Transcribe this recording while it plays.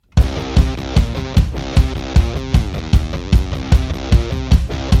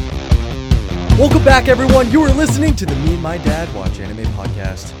Welcome back, everyone. You are listening to the Me and My Dad Watch Anime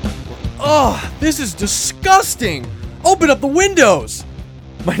podcast. Oh, this is disgusting. Open up the windows.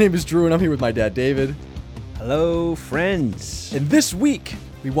 My name is Drew, and I'm here with my dad, David. Hello, friends. And this week,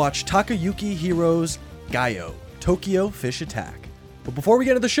 we watch Takayuki Hiro's Gaio, Tokyo Fish Attack. But before we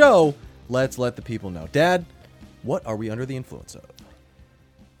get into the show, let's let the people know. Dad, what are we under the influence of?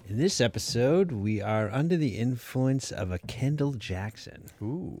 In this episode, we are under the influence of a Kendall Jackson.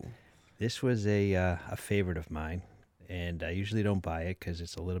 Ooh. This was a favorite of mine, and I usually don't buy it because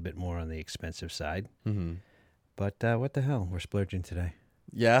it's a little bit more on the expensive side. Mm-hmm. But what the hell? We're splurging today.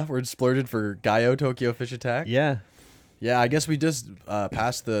 Yeah, we're splurging for Gaio, Tokyo Fish Attack. Yeah. Yeah, I guess we just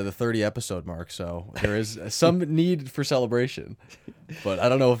passed the 30 episode mark, so there is some need for celebration. But I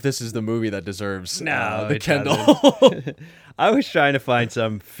don't know if this is the movie that deserves the Kendall. I was trying to find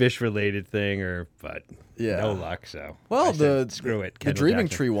some fish-related thing, but no luck. So well, screw it. The Kendall Dreaming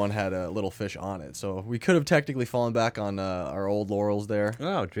Jackson. Tree one had a little fish on it, so we could have technically fallen back on our old laurels there.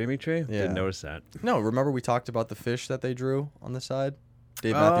 Oh, Dreaming Tree? Yeah. Didn't notice that. No, remember we talked about the fish that they drew on the side?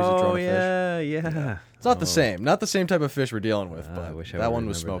 Dave Matthews had drawn a fish. Yeah. It's not the same. Not the same type of fish we're dealing with, I but wish I that would one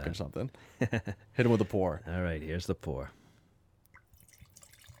was remember smoking something. Hit him with a pour. All right, here's the pour.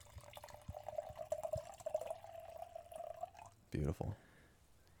 Beautiful.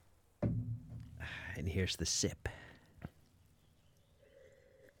 And here's the sip.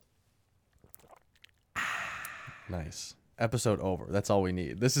 Nice. Episode over. That's all we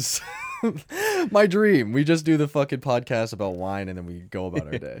need. This is my dream. We just do the fucking podcast about wine and then we go about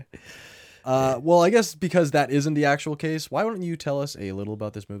our day. Well, I guess because that isn't the actual case, why don't you tell us a little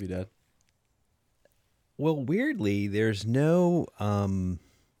about this movie, Dad? Well, weirdly, there's no,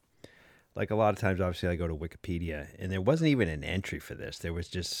 like a lot of times, obviously, I go to Wikipedia, and there wasn't even an entry for this. There was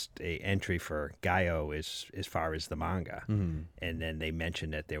just a entry for Gaio as far as the manga. Mm-hmm. And then they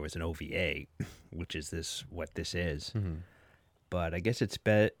mentioned that there was an OVA, which is what this is. Mm-hmm. But I guess it's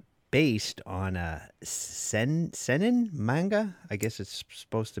based on a seinen manga. I guess it's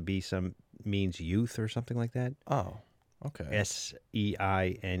supposed to be means youth or something like that. Oh, okay.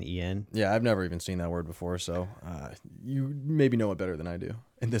 Seinen. Yeah, I've never even seen that word before, so you maybe know it better than I do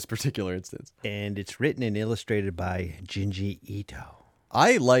in this particular instance. And it's written and illustrated by Junji Ito.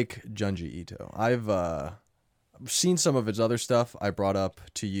 I like Junji Ito. I've seen some of his other stuff. I brought up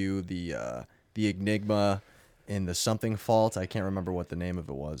to you the Enigma in the Something Fault. I can't remember what the name of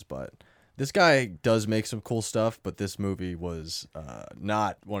it was, but this guy does make some cool stuff, but this movie was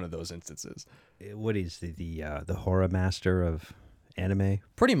not one of those instances. What is the horror master of anime?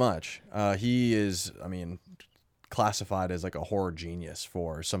 Pretty much. He is, classified as like a horror genius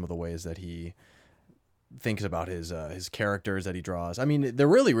for some of the ways that he thinks about his characters that he draws. I mean, they're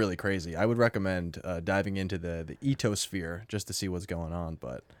really, really crazy. I would recommend diving into the Ito sphere just to see what's going on.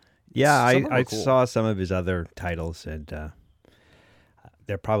 But yeah, I saw some of his other titles, and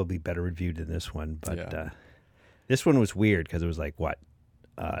they're probably better reviewed than this one. But this one was weird because it was like, what,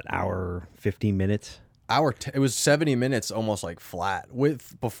 an hour, 15 minutes? It was 70 minutes almost like flat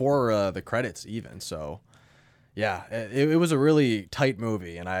before the credits even. So yeah, it was a really tight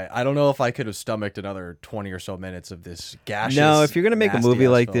movie, and I don't know if I could have stomached another 20 or so minutes of this gaseous. No, if you're going to make a movie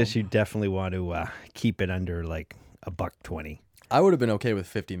like film. this, you definitely want to keep it under like $1.20. I would have been okay with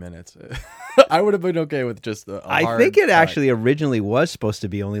 50 minutes. I would have been okay with just I think it actually originally was supposed to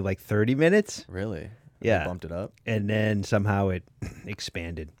be only like 30 minutes. Really? Yeah. They bumped it up? And then somehow it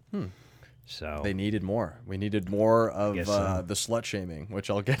expanded. So they needed more. We needed more of the slut shaming, which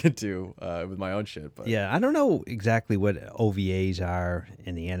I'll get into with my own shit. But yeah, I don't know exactly what OVAs are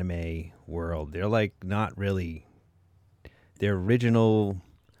in the anime world. They're like not really. They're original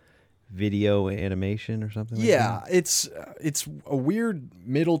video animation or something like that? It's a weird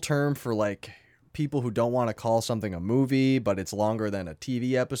middle term for like people who don't want to call something a movie, but it's longer than a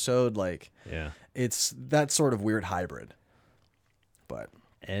TV episode. Like, yeah, it's that sort of weird hybrid.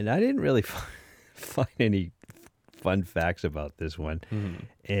 And I didn't really find any fun facts about this one. Mm-hmm.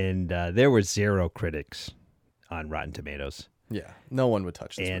 And there were 0 critics on Rotten Tomatoes. Yeah, no one would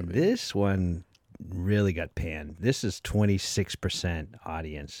touch this and movie. This one really got panned. This is 26%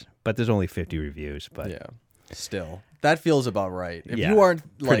 audience, but there's only 50 reviews. But yeah, still, that feels about right. If yeah, you aren't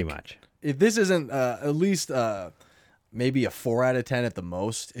pretty much, if this isn't at least maybe a 4 out of 10 at the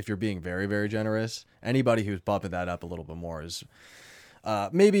most, if you're being very, very generous, anybody who's bumping that up a little bit more is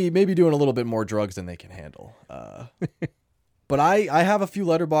maybe doing a little bit more drugs than they can handle. But I have a few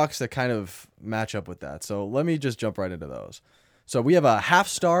letterboxds that kind of match up with that. So let me just jump right into those. So we have a 0.5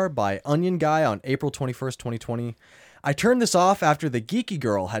 star by Onion Guy on April 21st, 2020. I turned this off after the geeky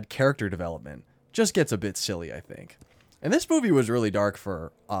girl had character development. Just gets a bit silly, I think. And this movie was really dark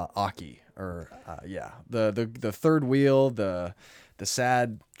for Aki, or the third wheel, the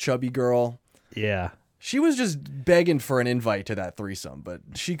sad chubby girl. Yeah. She was just begging for an invite to that threesome, but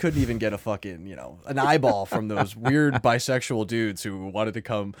she couldn't even get a fucking, an eyeball from those weird bisexual dudes who wanted to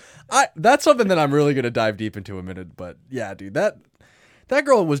come. That's something that I'm really going to dive deep into in a minute. But yeah, dude, that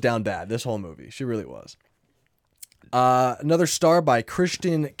girl was down bad this whole movie. She really was. Another star by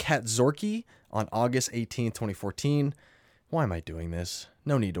Christian Katzorki on August 18th, 2014. Why am I doing this?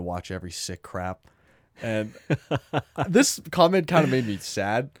 No need to watch every sick crap. And this comment kind of made me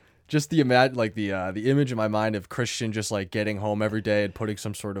sad. Just the image in my mind of Christian just like getting home every day and putting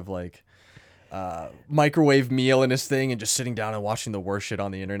some sort of like microwave meal in his thing and just sitting down and watching the worst shit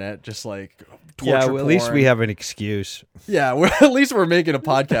on the internet, just like torture at least we have an excuse. Yeah, at least we're making a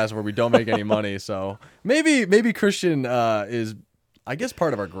podcast where we don't make any money. So maybe Christian is, I guess,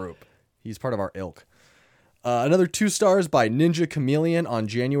 part of our group. He's part of our ilk. Another 2 stars by Ninja Chameleon on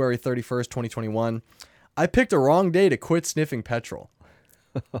January 31st, 2021. I picked a wrong day to quit sniffing petrol.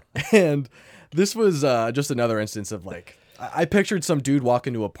 And this was just another instance of like, I pictured some dude walk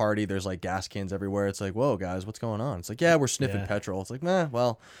into a party. There's like gas cans everywhere. It's like, whoa, guys, what's going on? It's like, yeah, we're sniffing petrol. It's like,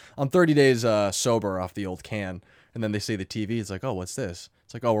 well, I'm 30 days sober off the old can. And then they see the TV. It's like, oh, what's this?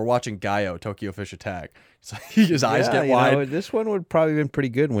 It's like, oh, we're watching Gaio, Tokyo Fish Attack. It's like his eyes get wide. This one would probably been pretty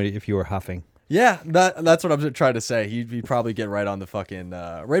good if you were huffing. Yeah, that's what I'm trying to say. He'd probably get right on the fucking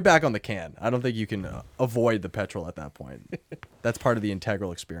right back on the can. I don't think you can avoid the petrol at that point. That's part of the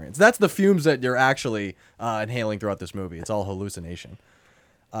integral experience. That's the fumes that you're actually inhaling throughout this movie. It's all hallucination.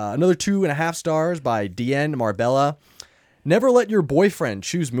 Another 2.5 stars by DN Marbella. Never let your boyfriend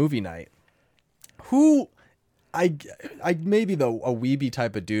choose movie night. Who, I maybe a weeby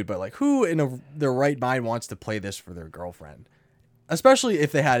type of dude, but like who in their right mind wants to play this for their girlfriend? Especially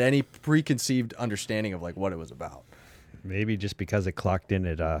if they had any preconceived understanding of like what it was about. Maybe just because it clocked in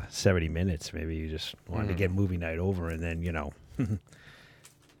at 70 minutes. Maybe you just wanted to get movie night over and then,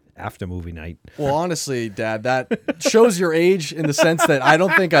 after movie night. Well, honestly, Dad, that shows your age in the sense that I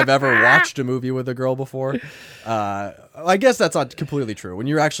don't think I've ever watched a movie with a girl before. I guess that's not completely true. When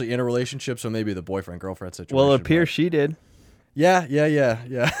you're actually in a relationship, so maybe the boyfriend-girlfriend situation. Well, it appears she did. Yeah.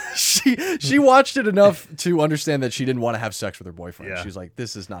 She watched it enough to understand that she didn't want to have sex with her boyfriend. Yeah. She was like,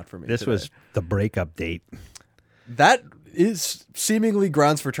 this is not for me. This was the breakup date. That is seemingly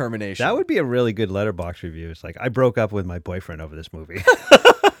grounds for termination. That would be a really good Letterboxd review. It's like, I broke up with my boyfriend over this movie.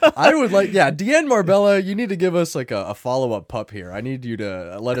 I would like, Deanne Marbella, you need to give us like a follow-up pup here. I need you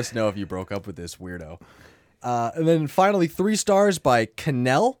to let us know if you broke up with this weirdo. And then finally, 3 stars by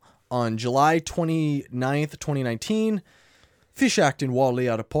Canel on July 29th, 2019. Fish acting wildly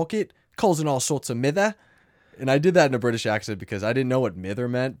out of pocket, causing all sorts of mither. And I did that in a British accent because I didn't know what mither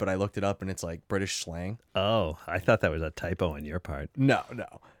meant, but I looked it up and it's like British slang. Oh, I thought that was a typo on your part. No.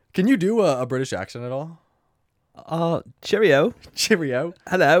 Can you do a British accent at all? Cheerio. Cheerio.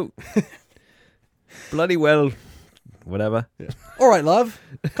 Hello. Bloody well, whatever. Yeah. All right, love.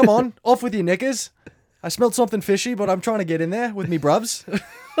 Come on, off with your knickers. I smelled something fishy, but I'm trying to get in there with me bruvs.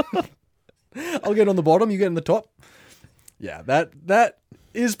 I'll get on the bottom, you get on the top. Yeah, that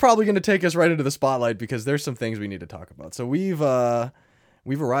is probably going to take us right into the spotlight because there's some things we need to talk about. So we've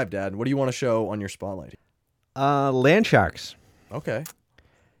arrived, Dad. What do you want to show on your spotlight? Land sharks. Okay.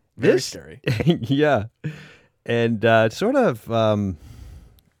 Very scary. Yeah. And it sort of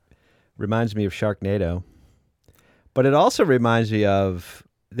reminds me of Sharknado. But it also reminds me of,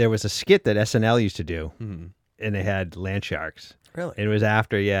 there was a skit that SNL used to do, and they had land sharks. Really? And it was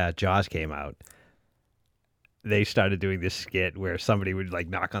after, Jaws came out. They started doing this skit where somebody would like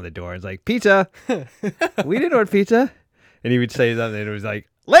knock on the door and it's like, pizza. We didn't order pizza. And he would say something and it was like,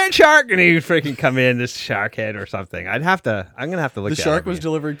 land shark. And he would freaking come in, this shark head or something. I'm going to have to look at it. The shark was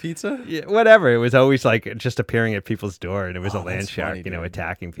delivering pizza? Yeah, whatever. It was always like just appearing at people's door and it was a land shark, funny,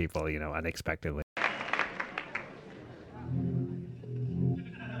 attacking people, unexpectedly.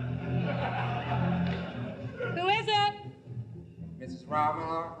 Who is it? Mrs.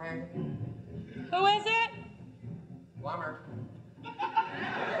 Robin. Who is it? Plumber.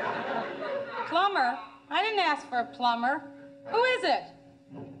 Plumber? I didn't ask for a plumber. Who is it?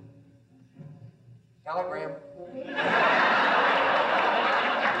 Telegram.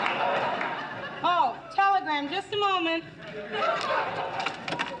 Oh, telegram. Just a moment.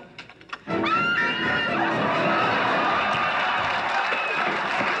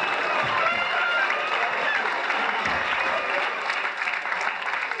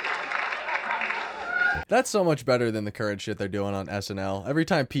 That's so much better than the current shit they're doing on SNL. Every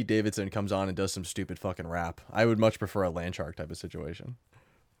time Pete Davidson comes on and does some stupid fucking rap, I would much prefer a land shark type of situation.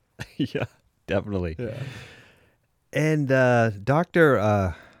 Yeah, definitely. Yeah. And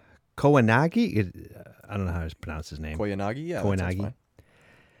Dr. Koyanagi, I don't know how to pronounce his name. Koyanagi, yeah, that sounds fine.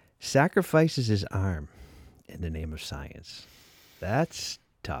 Sacrifices his arm in the name of science. That's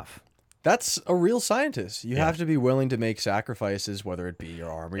tough. That's a real scientist. You have to be willing to make sacrifices, whether it be your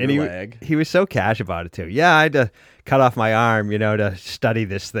arm or and your leg. He was so cash about it, too. Yeah, I had to cut off my arm, to study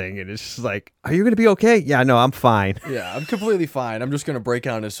this thing. And it's just like, are you going to be okay? Yeah, no, I'm fine. Yeah, I'm completely fine. I'm just going to break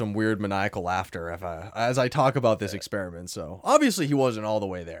out into some weird maniacal laughter as I talk about this experiment. So obviously he wasn't all the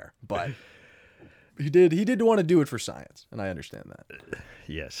way there, but he did want to do it for science, and I understand that.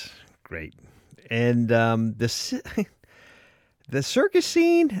 Yes, great. And the circus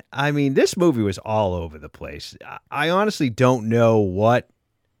scene, I mean, this movie was all over the place. I honestly don't know what...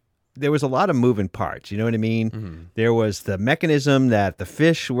 There was a lot of moving parts, you know what I mean? Mm-hmm. There was the mechanism that the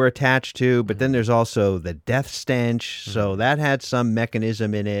fish were attached to, but then there's also the death stench, so that had some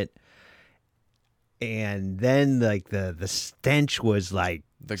mechanism in it. And then, like, the stench was like...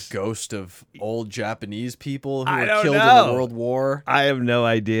 The ghost of old Japanese people who were killed in the World War. I have no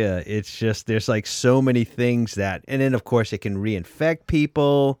idea. It's just, there's like so many things that, and then of course it can reinfect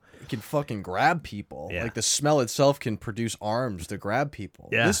people. It can fucking grab people. Yeah. Like the smell itself can produce arms to grab people.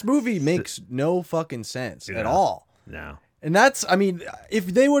 Yeah. This movie makes no fucking sense at all. No. And that's, I mean, if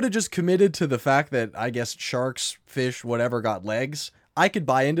they would have just committed to the fact that, I guess, sharks, fish, whatever got legs, I could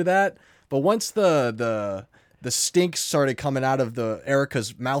buy into that. But once the stink started coming out of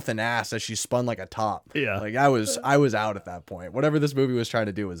Erica's mouth and ass as she spun like a top. Yeah. Like I was out at that point. Whatever this movie was trying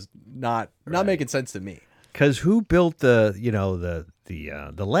to do was not making sense to me. Because who built the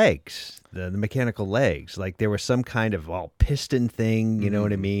legs, the mechanical legs? Like there was some kind of piston thing, you know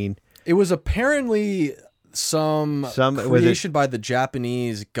what I mean? It was apparently some creation by the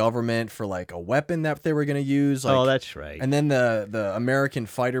Japanese government for like a weapon that they were going to use. Like, that's right. And then the American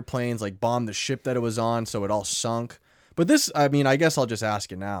fighter planes like bombed the ship that it was on, so it all sunk. But this, I mean, I guess I'll just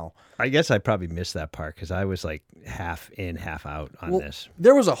ask you now. I guess I probably missed that part because I was like half in, half out on this.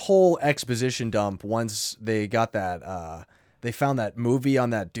 There was a whole exposition dump once they got that. They found that movie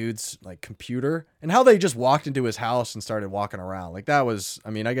on that dude's like computer, and how they just walked into his house and started walking around. Like that was, I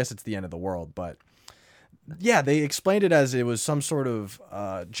mean, I guess it's the end of the world, but. Yeah, they explained it as it was some sort of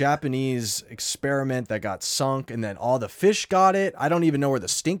Japanese experiment that got sunk, and then all the fish got it. I don't even know where the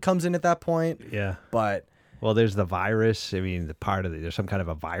stink comes in at that point. Yeah. But... Well, there's the virus. I mean, there's some kind of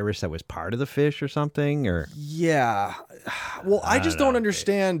a virus that was part of the fish or something, or... Yeah. Well, I just don't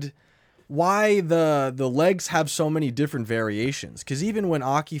understand why the legs have so many different variations. Because even when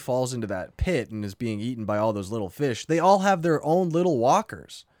Aki falls into that pit and is being eaten by all those little fish, they all have their own little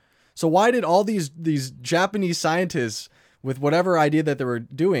walkers. So why did all these Japanese scientists, with whatever idea that they were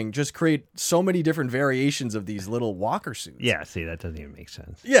doing, just create so many different variations of these little walker suits? Yeah, see, that doesn't even make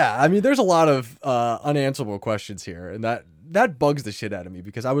sense. Yeah, I mean, there's a lot of unanswerable questions here, and that bugs the shit out of me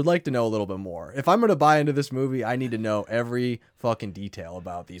because I would like to know a little bit more. If I'm going to buy into this movie, I need to know every fucking detail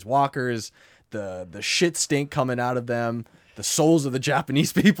about these walkers, the shit stink coming out of them, the souls of the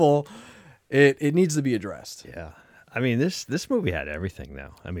Japanese people. It needs to be addressed. Yeah. I mean, this movie had everything,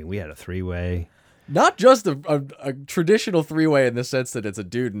 though. I mean, we had a three-way. Not just a traditional three-way in the sense that it's a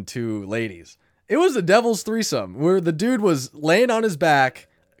dude and two ladies. It was a devil's threesome where the dude was laying on his back,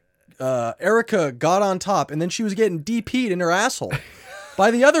 Erica got on top, and then she was getting DP'd in her asshole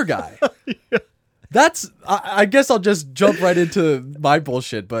by the other guy. Yeah. That's, I guess I'll just jump right into my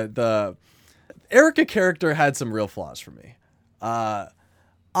bullshit, but the Erica character had some real flaws for me.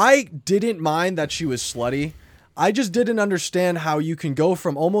 I didn't mind that she was slutty. I just didn't understand how you can go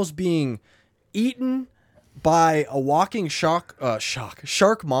from almost being eaten by a walking shark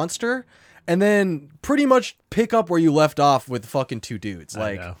monster and then pretty much pick up where you left off with fucking two dudes.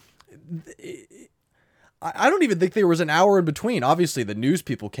 Like, I don't even think there was an hour in between. Obviously, the news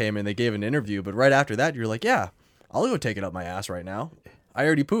people came and they gave an interview, but right after that, you're like, yeah, I'll go take it up my ass right now. I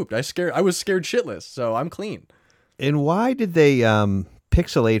already pooped. I was scared shitless, so I'm clean. And why did they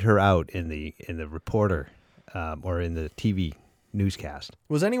pixelate her out in the reporter? Or in the TV newscast.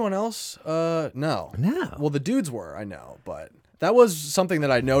 Was anyone else? No. No. Well, the dudes were, I know, but that was something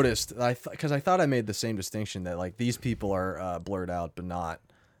that I noticed. Because I thought I made the same distinction that like these people are blurred out, but not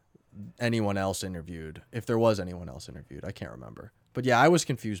anyone else interviewed. If there was anyone else interviewed, I can't remember. But yeah, I was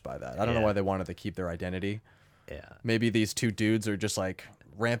confused by that. I don't know why they wanted to keep their identity. Yeah. Maybe these two dudes are just like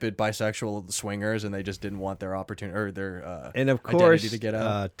rampant bisexual swingers, and they just didn't want their opportunity or their and of course, identity to get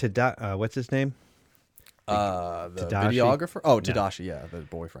out. What's his name? The Tadashi? videographer? Oh, Tadashi, yeah, the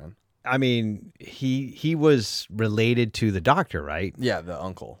boyfriend. I mean, he was related to the doctor, right? Yeah, the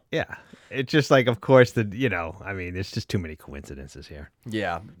uncle. Yeah. It's just like, of course, there's just too many coincidences here.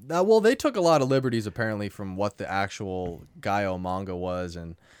 Yeah. Well, they took a lot of liberties, apparently, from what the actual Gaio manga was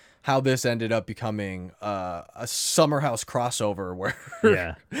and how this ended up becoming a Summer House crossover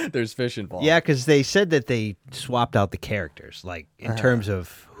where there's fish involved. Yeah, because they said that they swapped out the characters, like in terms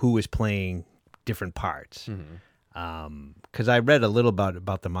of who was playing different parts. Because I read a little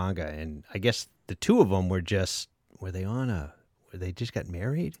about the manga, and I guess the two of them were they just got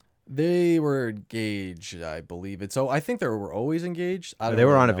married? They were engaged, I believe it. So I think they were always engaged. They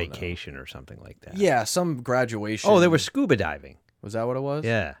were on a vacation or something like that. Yeah, some graduation. Oh, they were scuba diving. Was that what it was?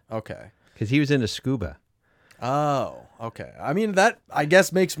 Yeah. Okay. Because he was into scuba. Oh, okay. I mean, that, I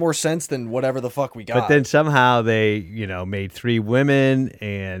guess, makes more sense than whatever the fuck we got. But then somehow they, made 3 women,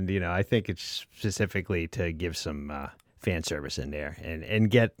 and, I think it's specifically to give some fan service in there and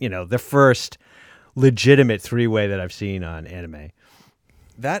get, the first legitimate 3-way that I've seen on anime.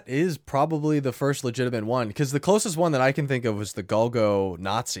 That is probably the first legitimate one, because the closest one that I can think of was the Golgo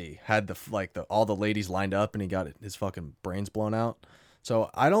Nazi. Had all the ladies lined up, and he got his fucking brains blown out.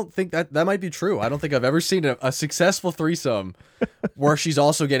 So I don't think that might be true. I don't think I've ever seen a successful thriesome where she's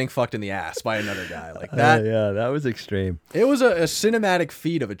also getting fucked in the ass by another guy like that. Yeah, that was extreme. It was a cinematic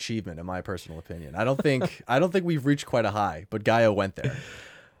feat of achievement, in my personal opinion. I don't think we've reached quite a high, but Gaio went there.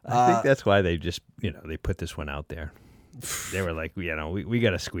 I think that's why they just they put this one out there. They were like, we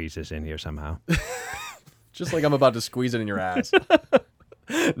got to squeeze this in here somehow. Just like I'm about to squeeze it in your ass.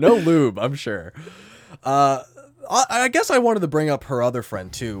 No lube, I'm sure. I guess I wanted to bring up her other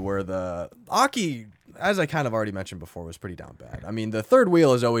friend too, where the Aki, as I kind of already mentioned before, was pretty down bad. I mean, the third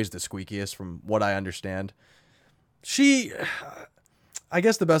wheel is always the squeakiest from what I understand. I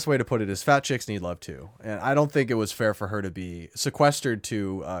guess the best way to put it is fat chicks need love too. And I don't think it was fair for her to be sequestered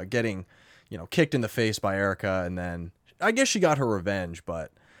to getting, kicked in the face by Erica. And then I guess she got her revenge,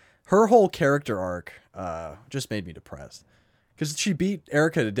 but her whole character arc just made me depressed. Because she beat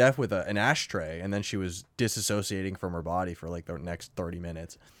Erica to death with an ashtray, and then she was disassociating from her body for like the next 30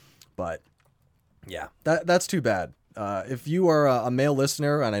 minutes. But yeah, that's too bad. If you are a male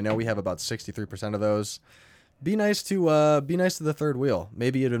listener, and I know we have about 63% of those, be nice to the third wheel.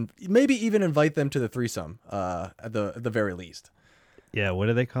 Maybe even invite them to the threesome at the very least. Yeah, what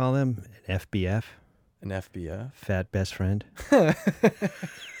do they call them? An FBF? An FBF? Fat best friend.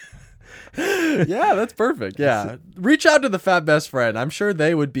 Yeah, that's perfect. Yeah. Reach out to the fat best friend. I'm sure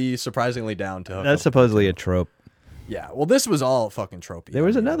they would be surprisingly down to hook That's up. supposedly a trope. Yeah. Well, this was all fucking tropey. There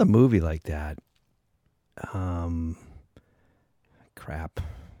was another movie like that. Crap.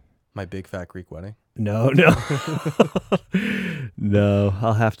 My Big Fat Greek Wedding? No. No,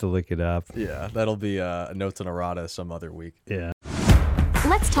 I'll have to look it up. Yeah, that'll be Notes on Errata some other week. Yeah.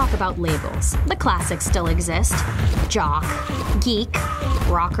 Let's talk about labels. The classics still exist. Jock, geek,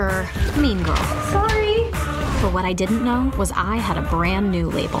 rocker, mean girl. Sorry. But what I didn't know was I had a brand new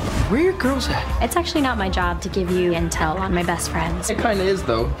label. Where your girls at? It's actually not my job to give you intel on my best friends. It kinda is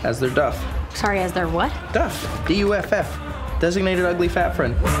though, as their Duff. Sorry, as their what? Duff. D-U-F-F. Designated ugly fat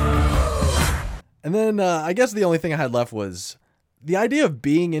friend. And then I guess the only thing I had left was the idea of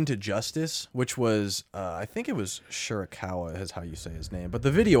being into justice, which was, I think it was Shirakawa is how you say his name, but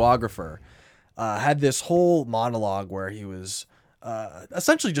the videographer had this whole monologue where he was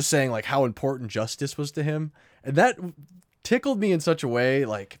essentially just saying like how important justice was to him. And that tickled me in such a way,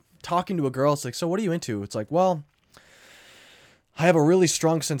 like talking to a girl, it's like, so what are you into? It's like, well, I have a really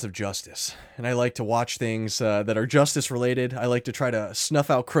strong sense of justice, and I like to watch things that are justice related. I like to try to snuff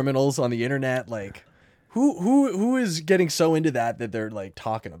out criminals on the internet. Like, who is getting so into that they're like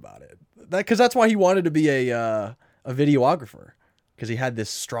talking about it? Because that's why he wanted to be a videographer, because he had this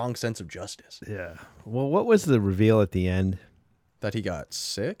strong sense of justice. Yeah. Well, what was the reveal at the end? That he got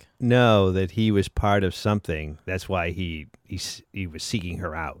sick? No, that he was part of something. That's why he was seeking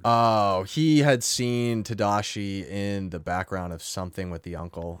her out. Oh, he had seen Tadashi in the background of something with the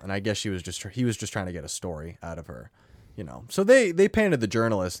uncle, and I guess he was just trying to get a story out of her, So they painted the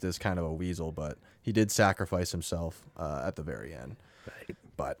journalist as kind of a weasel, but he did sacrifice himself at the very end. Right.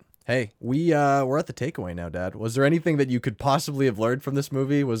 But hey, we're at the takeaway now, Dad. Was there anything that you could possibly have learned from this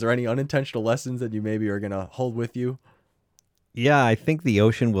movie? Was there any unintentional lessons that you maybe are gonna hold with you? Yeah, I think the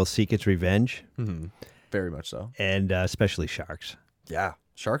ocean will seek its revenge. Mm-hmm. Very much so. And especially sharks. Yeah.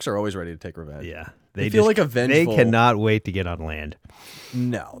 Sharks are always ready to take revenge. Yeah. They feel like a vengeful... They cannot wait to get on land.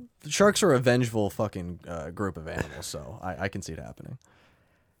 No. Sharks are a vengeful fucking group of animals, so I can see it happening.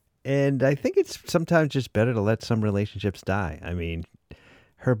 And I think it's sometimes just better to let some relationships die. I mean,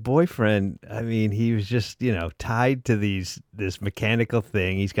 her boyfriend, I mean, he was just, tied to this mechanical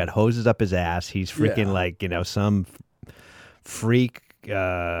thing. He's got hoses up his ass. He's freaking some freak,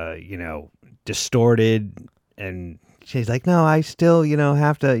 distorted. And she's like, no, I still,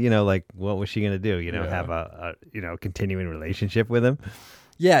 have to, what was she going to do? Have a continuing relationship with him.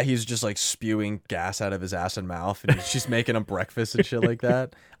 Yeah, he's just like spewing gas out of his ass and mouth, and she's making him breakfast and shit like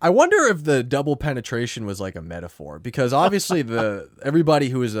that. I wonder if the double penetration was like a metaphor, because obviously everybody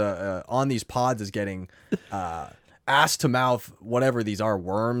who is on these pods is getting ass to mouth, whatever these are,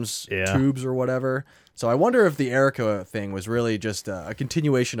 worms, tubes, or whatever. So I wonder if the Erica thing was really just a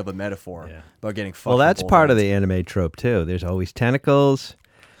continuation of a metaphor about getting fucked. Well, that's part of the anime trope too. There's always tentacles.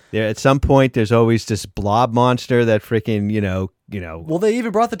 There, at some point, there's always this blob monster that freaking, Well, they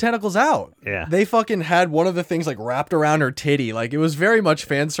even brought the tentacles out. Yeah. They fucking had one of the things like wrapped around her titty. Like, it was very much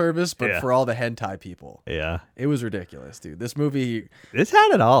fan service, but for all the hentai people. Yeah. It was ridiculous, dude. This movie... This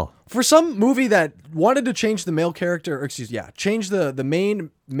had it all. For some movie that wanted to change the male character, change the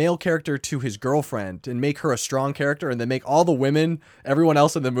main male character to his girlfriend and make her a strong character, and then make all the women, everyone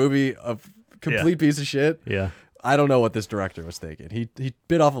else in the movie, a complete piece of shit. Yeah. I don't know what this director was thinking. He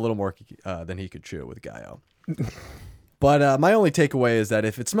bit off a little more than he could chew with Gaio. But my only takeaway is that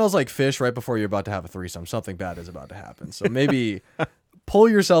if it smells like fish right before you're about to have a threesome, something bad is about to happen. So maybe pull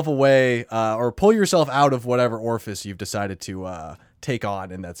yourself away or pull yourself out of whatever orifice you've decided to take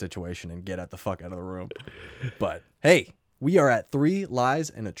on in that situation and get the fuck out of the room. But hey, we are at 3 lies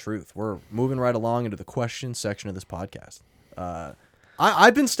and a truth. We're moving right along into the question section of this podcast.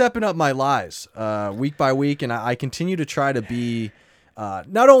 I've been stepping up my lies week by week, and I continue to try to be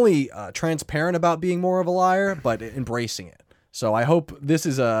not only transparent about being more of a liar, but embracing it. So I hope this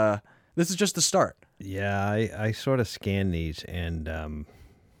is just the start. Yeah, I sort of scanned these, and I'm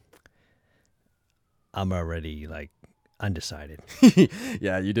already like undecided.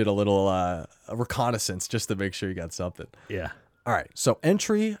 Yeah, you did a little a reconnaissance just to make sure you got something. Yeah. All right, so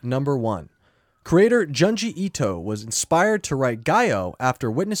entry number 1. Creator Junji Ito was inspired to write Gaio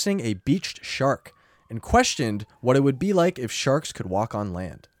after witnessing a beached shark and questioned what it would be like if sharks could walk on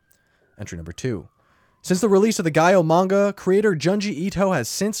land. Entry number 2. Since the release of the Gaio manga, creator Junji Ito has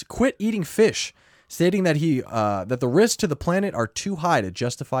since quit eating fish, stating that that the risks to the planet are too high to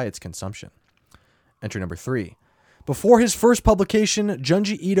justify its consumption. Entry number 3. Before his first publication,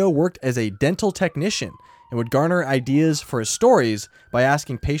 Junji Ito worked as a dental technician and would garner ideas for his stories by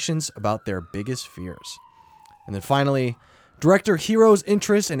asking patients about their biggest fears. And then finally, director Hiro's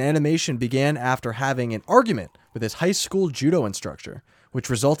interest in animation began after having an argument with his high school judo instructor, which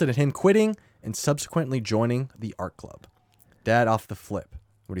resulted in him quitting and subsequently joining the art club. Dad, off the flip,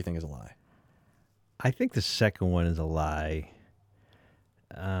 what do you think is a lie? I think the second one is a lie.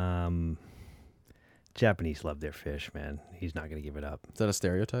 Japanese love their fish, man. He's not going to give it up. Is that a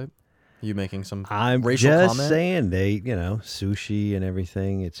stereotype? You making some I'm racial just comment? saying they, sushi and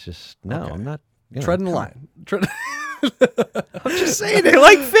everything. It's just Okay. I'm not treading the line. I'm just saying they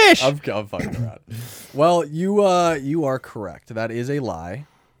like fish. I'm fucking around. Well, you are correct. That is a lie.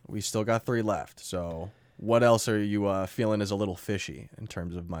 We still got 3 left. So what else are you feeling is a little fishy in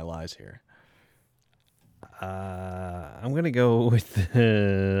terms of my lies here? I'm gonna go with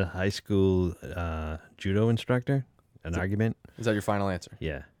the high school judo instructor. Argument. Is that your final answer?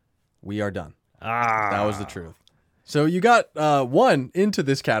 Yeah. We are done. That was the truth. So you got 1 into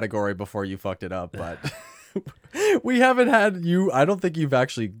this category before you fucked it up, but we haven't had you. I don't think you've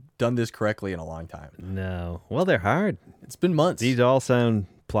actually done this correctly in a long time. No. Well, they're hard. It's been months. These all sound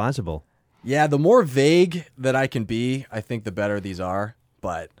plausible. Yeah, the more vague that I can be, I think the better these are.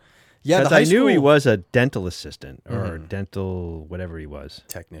 But yeah, because I knew he was a dental assistant or dental whatever he was,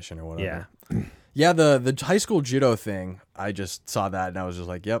 technician or whatever. Yeah. Yeah, the high school judo thing, I just saw that and I was just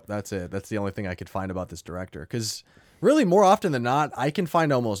like, yep, that's it. That's the only thing I could find about this director. Because really, more often than not, I can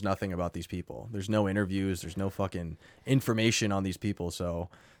find almost nothing about these people. There's no interviews. There's no fucking information on these people. So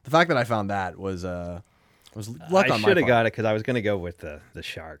the fact that I found that was luck on my part. I should have got it because I was going to go with the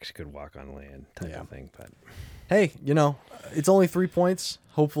sharks could walk on land type of thing. But hey, it's only 3 points.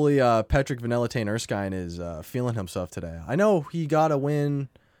 Hopefully, Patrick Vanellatane Erskine is feeling himself today. I know he got a win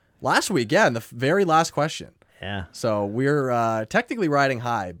last week, in the very last question. Yeah. So we're technically riding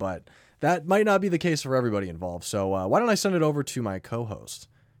high, but that might not be the case for everybody involved. So why don't I send it over to my co-host?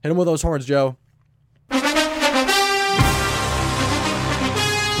 Hit him with those horns, Joe.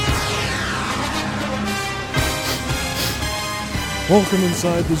 Welcome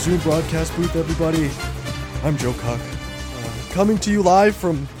inside the Zoom broadcast booth, everybody. I'm Joe Cuck, coming to you live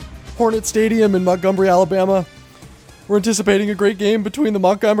from Hornet Stadium in Montgomery, Alabama. We're anticipating a great game between the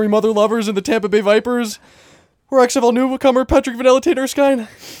Montgomery Mother Lovers and the Tampa Bay Vipers. or XFL newcomer Patrick Vanilla Tate Erskine.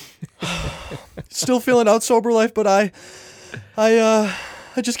 Still feeling out sober life, but I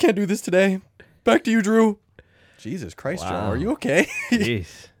just can't do this today. Back to you, Drew. Jesus Christ, Joe, are you okay?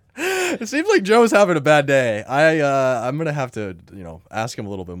 Jeez. It seems like Joe's having a bad day. I'm gonna have to, ask him a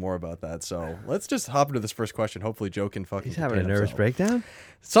little bit more about that. So let's just hop into this first question. Hopefully, Joe can fucking. He's having a nervous breakdown.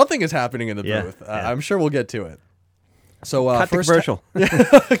 Something is happening in the booth. I'm sure we'll get to it. So cut first to commercial.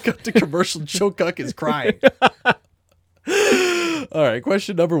 Cut to commercial. Joe Cuck is crying. All right,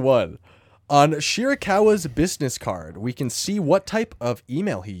 question number 1. On Shirakawa's business card, we can see what type of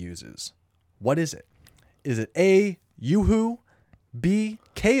email he uses. What is it? Is it A, Yoohoo, B,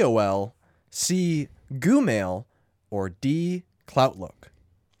 KOL, C, Goomail, or D, Cloutlook?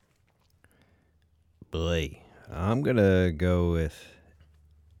 Boy, I'm going to go with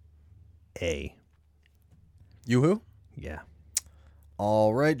A. Yoohoo? Yeah.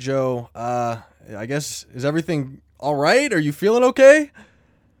 All right, Joe. I guess, is everything all right? Are you feeling okay?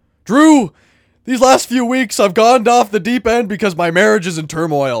 Drew, these last few weeks I've gone off the deep end because my marriage is in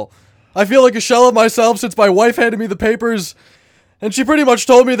turmoil. I feel like a shell of myself since my wife handed me the papers, and she pretty much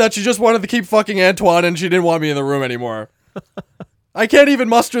told me that she just wanted to keep fucking Antoine and she didn't want me in the room anymore. I can't even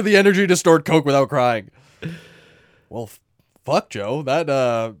muster the energy to snort coke without crying. Well, fuck, Joe.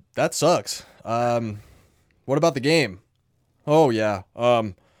 That sucks. What about the game? Oh, yeah.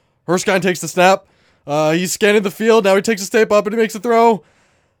 Erskine takes the snap. He's scanning the field. Now he takes his tape up and he makes a throw.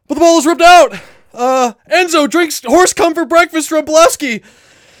 But the ball is ripped out. Enzo drinks horse cum for breakfast from Bolesky.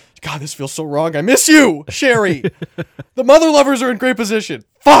 God, this feels so wrong. I miss you, Sherry. The mother lovers are in great position.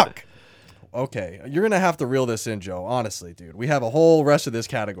 Fuck. Okay, you're going to have to reel this in, Joe. Honestly, dude. We have a whole rest of this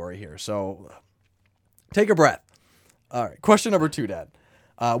category here. So take a breath. All right, question number 2, Dad.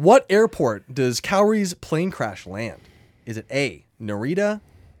 What airport does Kaori's plane crash land? Is it A, Narita,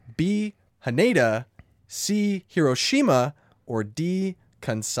 B, Haneda, C, Hiroshima, or D,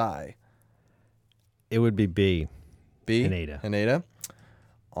 Kansai? It would be B. B? Haneda.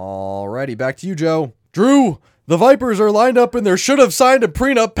 Alrighty, back to you, Joe. Drew, the Vipers are lined up in their should-have signed a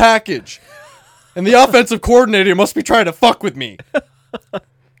prenup package. And the offensive coordinator must be trying to fuck with me.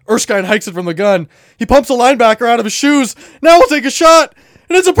 Erskine hikes it from the gun. He pumps a linebacker out of his shoes. Now we'll take a shot.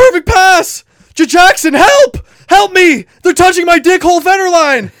 And it's a perfect pass. Jackson, help! Help me! They're touching my dick hole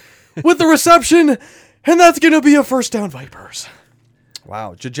Federline with the reception. And that's going to be a first down, Vipers.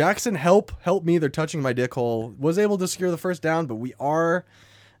 Wow. Jackson, help me. They're touching my dick hole. Was able to secure the first down, but we are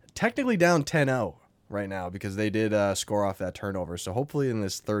technically down 10-0 right now because they did score off that turnover. So hopefully in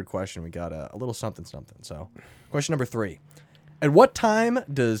this third question, we got a little something. So question number 3. At what time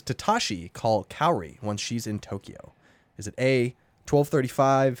does Tatashi call Kaori once she's in Tokyo? Is it A,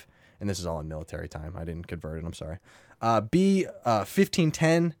 12:35, and this is all in military time. I didn't convert it. I'm sorry. B,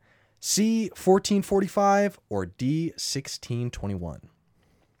 15:10, C, 14:45, or D, 16:21?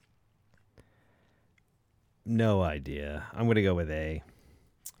 No idea. I'm going to go with A.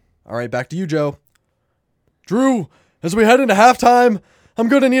 All right, back to you, Joe. Drew, as we head into halftime, I'm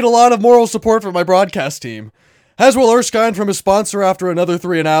going to need a lot of moral support from my broadcast team, as will Erskine from his sponsor after another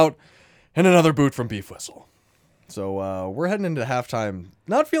 3 and out, and another boot from Beef Whistle. So we're heading into halftime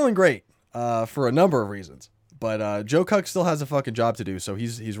not feeling great for a number of reasons. But Joe Cuck still has a fucking job to do, so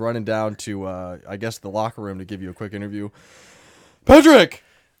he's running down to, I guess, the locker room to give you a quick interview. Pedrick,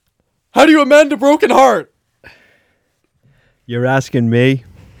 how do you amend a broken heart? You're asking me?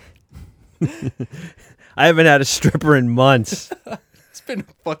 I haven't had a stripper in months. It's been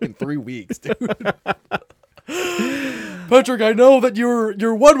fucking 3 weeks, dude. Patrick, I know that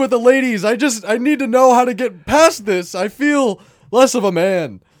you're one with the ladies. I need to know how to get past this. I feel less of a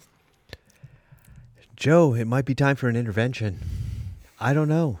man. Joe, it might be time for an intervention. I don't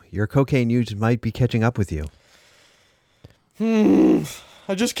know. Your cocaine use might be catching up with you.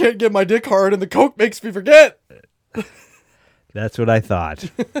 I just can't get my dick hard and the coke makes me forget. That's what I thought.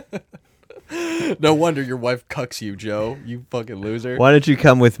 No wonder your wife cucks you, Joe. You fucking loser. Why don't you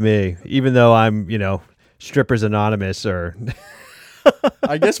come with me? Even though I'm, Strippers Anonymous or...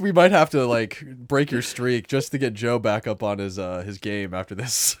 I guess we might have to break your streak just to get Joe back up on his game after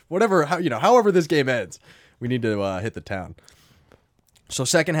this. However this game ends, we need to hit the town. So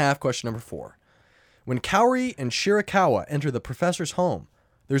second half, question number 4. When Kaori and Shirakawa enter the professor's home,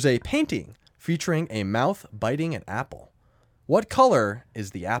 there's a painting featuring a mouth biting an apple. What color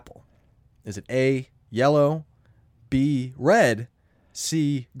is the apple? Is it A, yellow, B, red,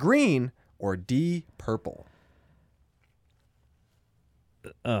 C, green, or D, purple?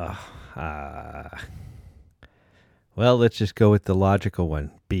 Well, let's just go with the logical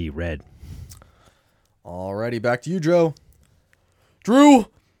one. B, red. Alrighty, back to you, Joe. Drew,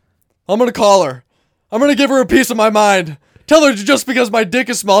 I'm going to call her. I'm going to give her a piece of my mind. Tell her just because my dick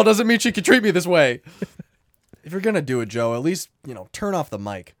is small doesn't mean she can treat me this way. If you're going to do it, Joe, at least, turn off the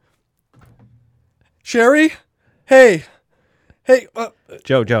mic. Sherry? Hey. Hey.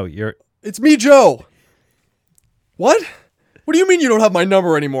 Joe, you're... It's me, Joe. What? What do you mean you don't have my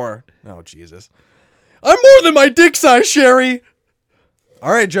number anymore? Oh, Jesus. I'm more than my dick size, Sherry.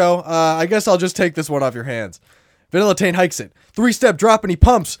 All right, Joe. I guess I'll just take this one off your hands. Vanilla Tane hikes it. 3-step drop and he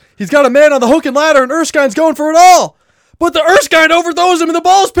pumps. He's got a man on the hook and ladder and Erskine's going for it all. But the Erskine overthrows him and the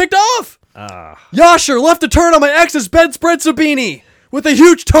ball's picked off. Yasher left a turn on my ex's bedspread Sabini with a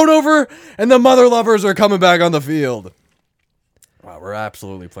huge turnover and the mother lovers are coming back on the field. Wow, we're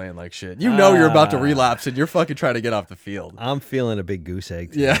absolutely playing like shit. You know you're about to relapse and you're fucking trying to get off the field. I'm feeling a big goose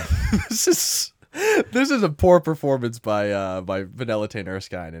egg today. Yeah. This is a poor performance by Vanilla Tane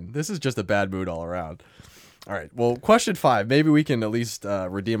Erskine, and this is just a bad mood all around. All right, well, question 5. Maybe we can at least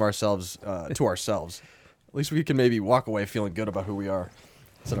redeem ourselves to ourselves. At least we can maybe walk away feeling good about who we are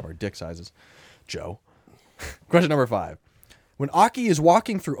instead of our dick sizes. Joe. Question number 5. When Aki is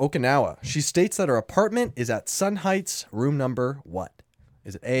walking through Okinawa, she states that her apartment is at Sun Heights, room number what?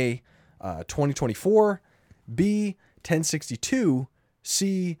 Is it A, 2024, B, 1062,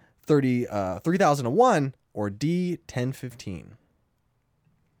 C, 3001, or D, 1015?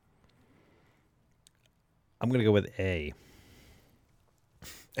 I'm going to go with A.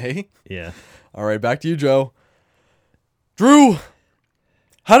 A? Yeah. All right, back to you, Joe. Drew,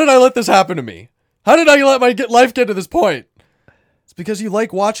 how did I let this happen to me? How did I let my life get to this point? It's because you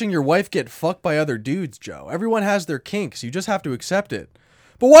like watching your wife get fucked by other dudes, Joe. Everyone has their kinks. You just have to accept it.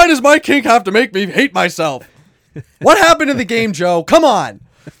 But why does my kink have to make me hate myself? What happened in the game, Joe? Come on.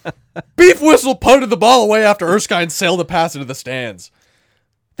 Beef Whistle punted the ball away after Erskine sailed a pass into the stands.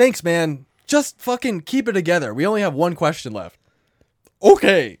 Thanks, man. Just fucking keep it together. We only have one question left.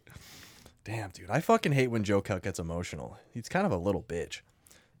 Okay. Damn, dude. I fucking hate when Joe Cuck gets emotional. He's kind of a little bitch.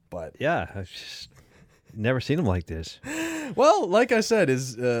 But yeah, I've just never seen him like this. Well, like I said,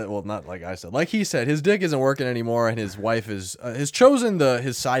 not like I said. Like he said, his dick isn't working anymore, and his wife has chosen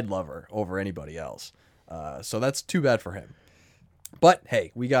his side lover over anybody else. So that's too bad for him. But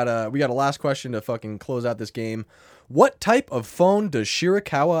hey, we got a last question to fucking close out this game. What type of phone does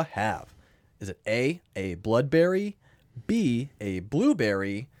Shirakawa have? Is it A, Bloodberry, B, a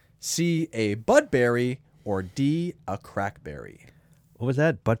Blueberry, C, a Budberry, or D, a Crackberry? What was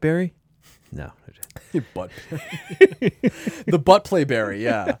that? Buttberry? No. Buttberry. The butt play berry,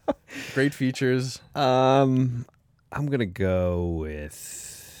 yeah. Great features. I'm going to go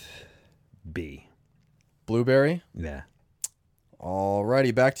with B. Blueberry? Yeah.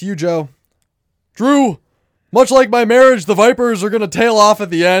 Alrighty, back to you, Joe. Drew, much like my marriage, the Vipers are going to tail off at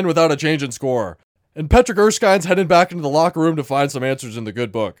the end without a change in score. And Patrick Erskine's heading back into the locker room to find some answers in the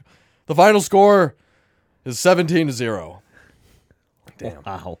good book. The final score is 17-0. Damn.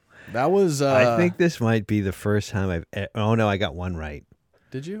 Wow. That was... I think this might be the first time oh, no, I got one right.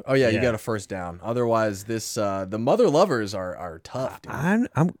 Did you? Oh, yeah, you got a first down. Otherwise, the Mother Lovers are tough, dude.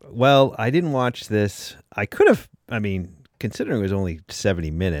 Well, I didn't watch this. I could have... considering it was only 70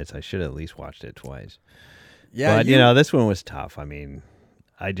 minutes, I should have at least watched it twice. Yeah, but this one was tough. I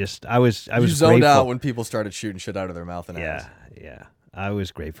was zoned grateful. out when people started shooting shit out of their mouth and ass. Yeah. I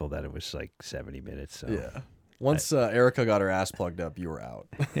was grateful that it was like 70 minutes. So. Yeah. Once Erica got her ass plugged up, you were out.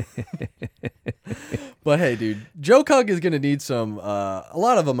 But hey, dude, Joe Cug is going to need a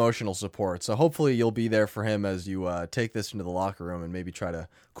lot of emotional support. So hopefully you'll be there for him as you take this into the locker room and maybe try to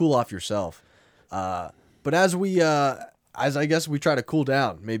cool off yourself. But as I guess we try to cool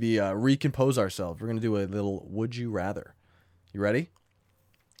down, maybe recompose ourselves, we're going to do a little Would You Rather. You ready?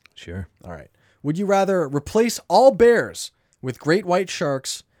 Sure. All right. Would you rather replace all bears with great white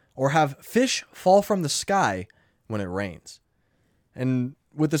sharks or have fish fall from the sky when it rains? And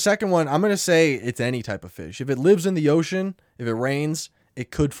with the second one, I'm going to say it's any type of fish. If it lives in the ocean, if it rains,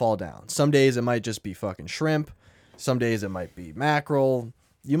 it could fall down. Some days it might just be fucking shrimp. Some days it might be mackerel.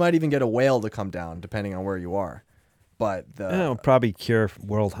 You might even get a whale to come down, depending on where you are. But it'll probably cure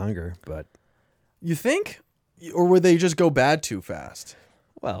world hunger, but... You think? Or would they just go bad too fast?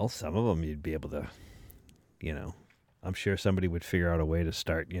 Well, some of them you'd be able to, I'm sure somebody would figure out a way to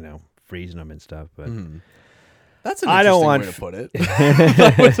start, freezing them and stuff. But that's an interesting way to put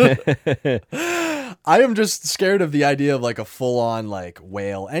it. I am just scared of the idea of like a full-on like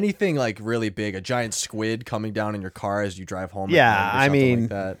whale, anything like really big, a giant squid coming down in your car as you drive home. Yeah, like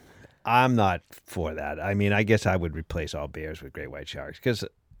that. I'm not for that. I guess I would replace all bears with great white sharks because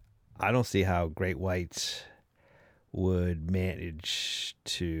I don't see how great whites would manage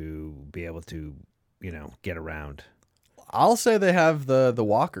to be able to, get around. I'll say they have the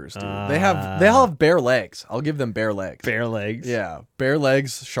walkers, dude. They all have bare legs. I'll give them bare legs. Bare legs. Yeah, bare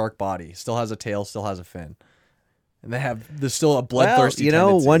legs, shark body. Still has a tail, still has a fin. And there's still a bloodthirsty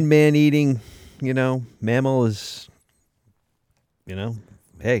tendency. One man eating, mammal is,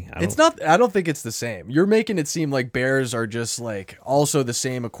 hey, I don't think it's the same. You're making it seem like bears are just like also the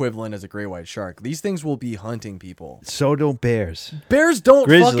same equivalent as a great white shark. These things will be hunting people. So don't bears. Bears don't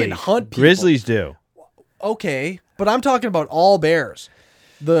fucking hunt people. Grizzlies do. Okay, but I'm talking about all bears.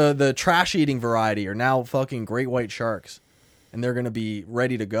 The trash eating variety are now fucking great white sharks, and they're gonna be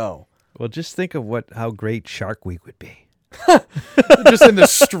ready to go. Well, just think of how great Shark Week would be. Just in the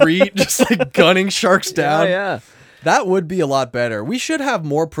street, just like gunning sharks down. Yeah. That would be a lot better. We should have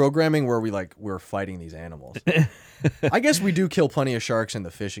more programming where we're fighting these animals. I guess we do kill plenty of sharks in the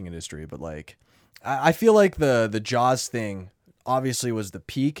fishing industry, but like, I feel like the Jaws thing obviously was the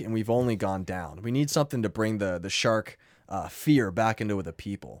peak, and we've only gone down. We need something to bring the shark fear back into the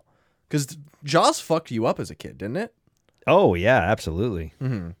people, because Jaws fucked you up as a kid, didn't it? Oh yeah, absolutely.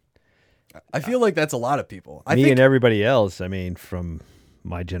 Mm-hmm. I feel like that's a lot of people. Me and everybody else. I mean, from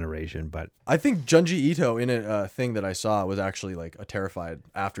my generation, but I think Junji Ito in a thing that I saw was actually like terrified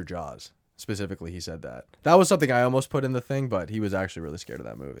after Jaws. Specifically, he said that. That was something I almost put in the thing, but he was actually really scared of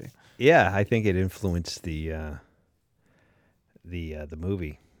that movie. Yeah, I think it influenced the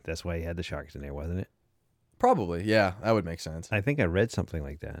movie. That's why he had the sharks in there, wasn't it? Probably, yeah, that would make sense. I think I read something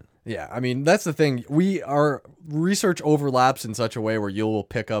like that. Yeah, I mean, that's the thing. Our research overlaps in such a way where you'll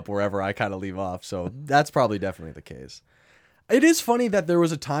pick up wherever I kind of leave off. So that's probably definitely the case. It is funny that there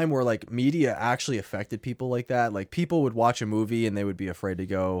was a time where like media actually affected people like that. Like people would watch a movie and they would be afraid to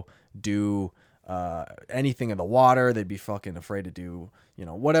go do anything in the water. They'd be fucking afraid to do,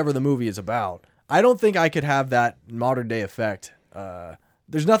 whatever the movie is about. I don't think I could have that modern day effect.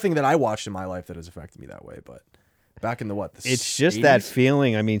 There's nothing that I watched in my life that has affected me that way, but back in it's just 80s? That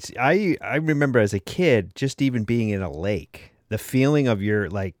feeling. I mean, I remember as a kid, just even being in a lake, the feeling of your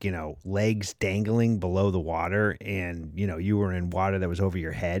legs dangling below the water, and you were in water that was over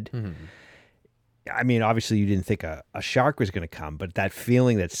your head. Mm-hmm. I mean, obviously you didn't think a shark was going to come, but that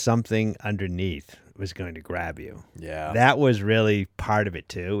feeling that something underneath was going to grab you. Yeah. That was really part of it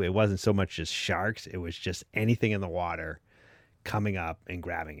too. It wasn't so much just sharks. It was just anything in the water coming up and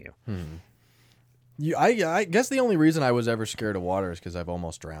grabbing you. I guess the only reason I was ever scared of water is because I've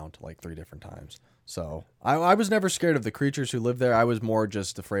almost drowned like 3 different times. So I was never scared of the creatures who live there. I was more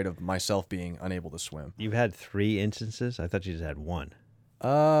just afraid of myself being unable to swim. You had 3 instances? I thought you just had 1.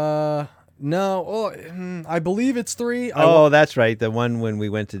 No. Oh, I believe it's 3. Oh, that's right. The one when we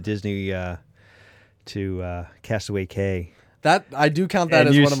went to Disney to Castaway Cay. That I do count that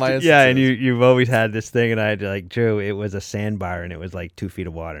as one of my instances. Yeah, and you've always had this thing, and I had to Drew, it was a sandbar, and it was like 2 feet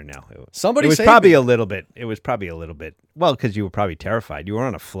of water. Now it was probably a little bit. It was probably a little bit. Well, because you were probably terrified. You were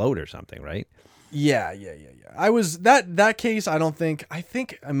on a float or something, right? Yeah. I was that case. I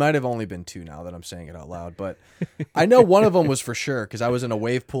think I might have only been 2 now that I'm saying it out loud, but I know one of them was for sure because I was in a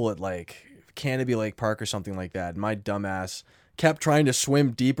wave pool at like Canopy Lake Park or something like that. And my dumbass kept trying to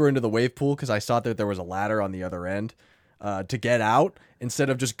swim deeper into the wave pool because I saw that there was a ladder on the other end. To get out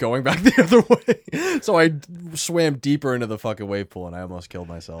instead of just going back the other way. So I swam deeper into the fucking wave pool and I almost killed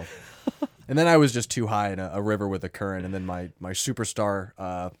myself. And then I was just too high in a river with a current. And then my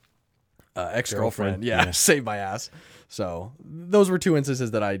superstar ex-girlfriend, saved my ass. So those were 2 instances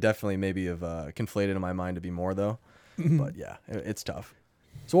that I definitely maybe have conflated in my mind to be more though. But yeah, it's tough.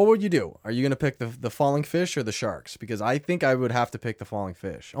 So what would you do? Are you going to pick the falling fish or the sharks? Because I think I would have to pick the falling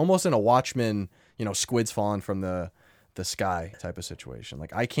fish. Almost in a Watchmen, squids falling from the sky type of situation.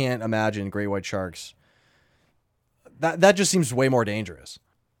 Like I can't imagine great white sharks. That just seems way more dangerous.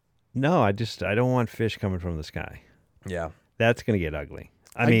 No, I don't want fish coming from the sky. Yeah. That's going to get ugly.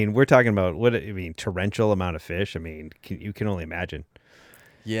 I mean, we're talking about torrential amount of fish. I mean, you can only imagine.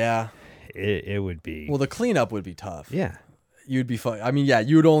 Yeah. It would be. Well, the cleanup would be tough. Yeah. You'd be fun. I mean, yeah,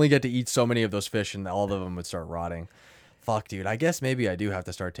 you would only get to eat so many of those fish and all of them would start rotting. Fuck, dude. I guess maybe I do have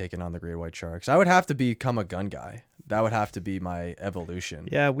to start taking on the great white sharks. I would have to become a gun guy. That would have to be my evolution.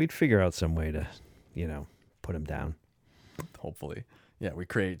 Yeah, we'd figure out some way to, put them down. Hopefully. Yeah, we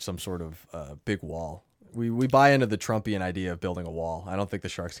create some sort of big wall. We buy into the Trumpian idea of building a wall. I don't think the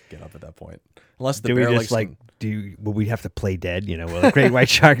sharks can get up at that point. Unless the bear legs will we have to play dead? Well, the great white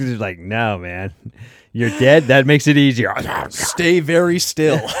shark is like, no, man. You're dead? That makes it easier. Stay very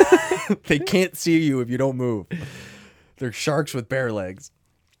still. They can't see you if you don't move. They're sharks with bare legs.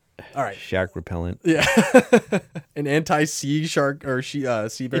 All right. Shark repellent. Yeah. An anti-sea shark or sea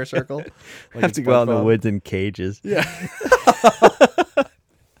bear circle. Like have to go out in the woods in cages. Yeah.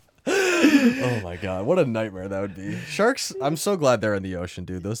 Oh my god, what a nightmare that would be. Sharks, I'm so glad they're in the ocean,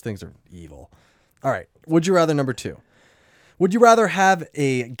 dude. Those things are evil. All right, would you rather number 2? Would you rather have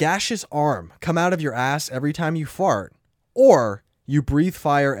a gaseous arm come out of your ass every time you fart, or you breathe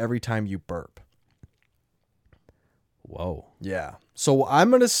fire every time you burp? Whoa. Yeah. So I'm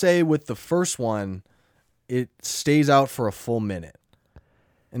going to say with the first one, it stays out for a full minute.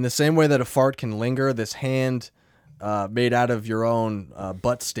 In the same way that a fart can linger, this hand made out of your own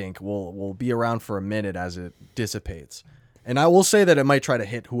butt stink will be around for a minute as it dissipates. And I will say that it might try to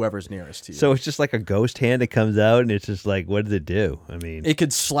hit whoever's nearest to you. So it's just like a ghost hand that comes out, and it's just like, what does it do? I mean, it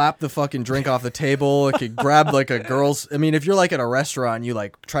could slap the fucking drink off the table. It could grab like a girl's. I mean, if you're like at a restaurant and you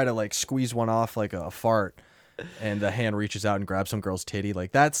like try to like squeeze one off like a fart, and the hand reaches out and grabs some girl's titty,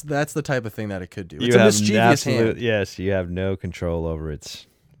 like that's the type of thing that it could do. It's a mischievous hand. Yes, you have no control over its.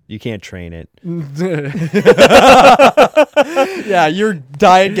 You can't train it. Yeah, your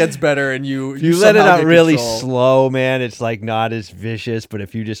diet gets better, and you let it out really slow, man. It's like not as vicious, but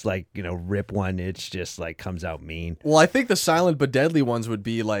if you just like rip one, it's just like comes out mean. Well, I think the silent but deadly ones would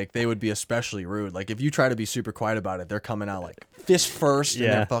be like they would be especially rude. Like if you try to be super quiet about it, they're coming out like fist first, and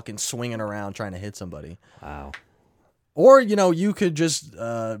they're fucking swinging around trying to hit somebody. Wow. Or, you could just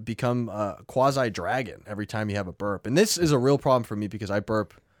become a quasi-dragon every time you have a burp. And this is a real problem for me because I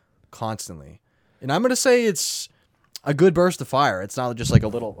burp constantly. And I'm going to say it's a good burst of fire. It's not just like a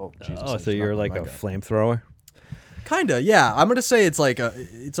little... Oh, Jesus. Oh, so you're like a flamethrower? Kind of, yeah. I'm going to say it's like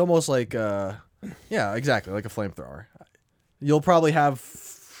it's almost like... yeah, exactly, like a flamethrower. You'll probably have...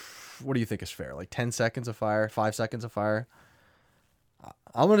 What do you think is fair? Like 10 seconds of fire? 5 seconds of fire?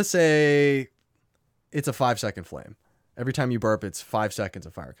 I'm going to say it's a 5-second flame. Every time you burp, it's 5 seconds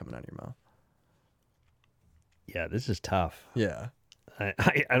of fire coming out of your mouth. Yeah, this is tough. Yeah.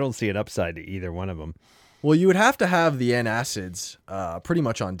 I don't see an upside to either one of them. Well, you would have to have the antacids pretty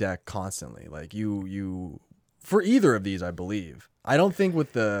much on deck constantly. Like you for either of these, I believe. I don't think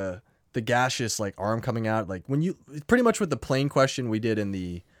with the gaseous like arm coming out, like when you pretty much with the plane question we did in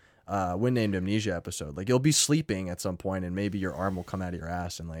the When Named Amnesia episode, like you'll be sleeping at some point and maybe your arm will come out of your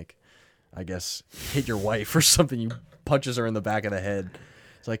ass and like I guess hit your wife or something. You punches her in the back of the head.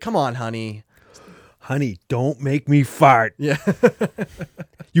 It's like, come on, honey. Honey, don't make me fart. Yeah.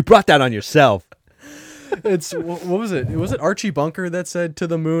 You brought that on yourself. It's what was it? Was it Archie Bunker that said "To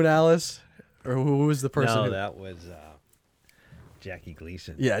the moon, Alice"? Or who was the person? No, that was Jackie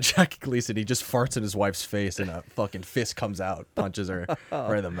Gleason. Yeah, Jackie Gleason. He just farts in his wife's face, and a fucking fist comes out, punches her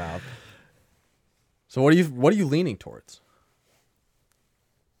right in the mouth. So what are you leaning towards?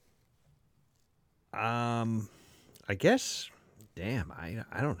 I guess. Damn, I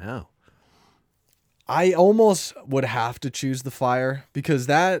don't know. I almost would have to choose the fire because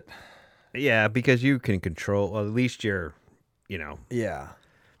that. Yeah, because you can control. Well, at least you're, Yeah.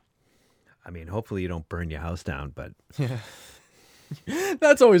 I mean, hopefully you don't burn your house down, but yeah.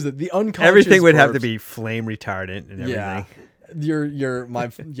 That's always the unconscious. Everything would have to be flame retardant and everything. Yeah.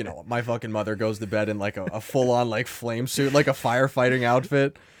 My fucking mother goes to bed in like a full on like flame suit, like a firefighting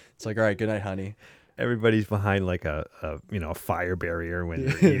outfit. It's like, all right, good night, honey. Everybody's behind like a fire barrier when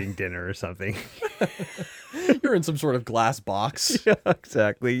you're eating dinner or something. You're in some sort of glass box. Yeah,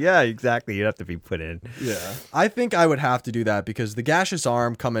 exactly. You'd have to be put in. Yeah. I think I would have to do that because the gaseous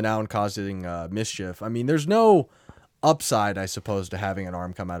arm coming out and causing mischief. I mean, there's no upside, I suppose, to having an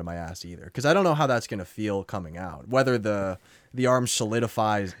arm come out of my ass either. Because I don't know how that's going to feel coming out. Whether the arm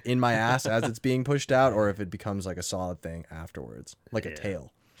solidifies in my ass as it's being pushed out or if it becomes like a solid thing afterwards, like a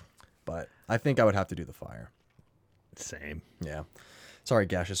tail. But I think I would have to do the fire. Same. Yeah. Sorry,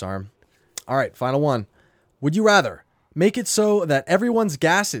 gaseous arm. All right, final one. Would you rather make it so that everyone's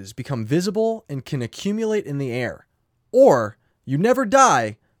gases become visible and can accumulate in the air, or you never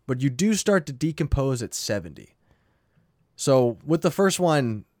die, but you do start to decompose at 70? So with the first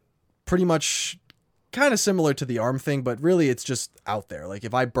one, pretty much kind of similar to the arm thing, but really it's just out there. Like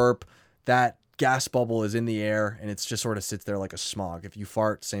if I burp, that gas bubble is in the air and it's just sort of sits there like a smog. If you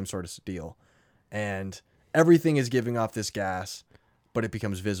fart, same sort of deal. And everything is giving off this gas, but it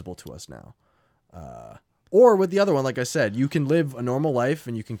becomes visible to us now. Or with the other one, like I said, you can live a normal life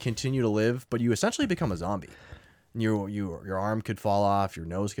and you can continue to live, but you essentially become a zombie. Your arm could fall off, your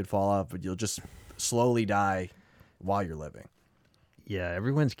nose could fall off, but you'll just slowly die while you're living. Yeah,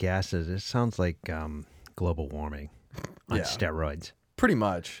 everyone's gases. It sounds like global warming on steroids. Pretty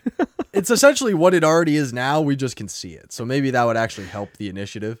much. It's essentially what it already is now. We just can see it. So maybe that would actually help the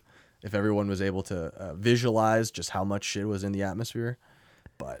initiative if everyone was able to visualize just how much shit was in the atmosphere.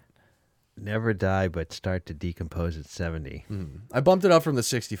 But never die, but start to decompose at 70. I bumped it up from the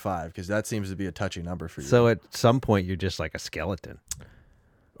 65 because that seems to be a touchy number for you. So at some point, you're just like a skeleton.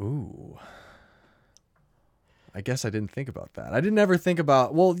 Ooh. I guess I didn't think about that. I didn't ever think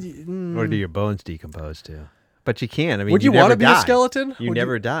about, well... Or do your bones decompose too? But you can. I mean, would you want to be a skeleton? You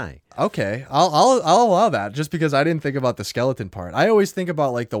never die. Okay, I'll allow that just because I didn't think about the skeleton part. I always think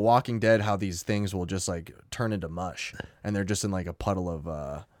about like The Walking Dead, how these things will just like turn into mush, and they're just in like a puddle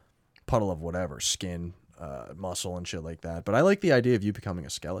of whatever, skin, muscle, and shit like that. But I like the idea of you becoming a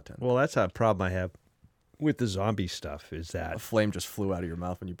skeleton. Well, that's a problem I have with the zombie stuff. Is that a flame just flew out of your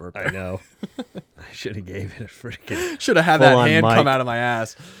mouth when you burped? I know. I should have gave it a freaking. Should have had that hand come out of my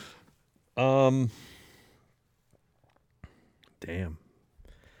ass. Damn.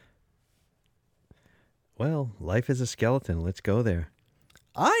 Well, life is a skeleton. Let's go there.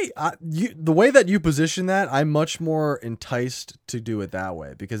 The way that you position that, I'm much more enticed to do it that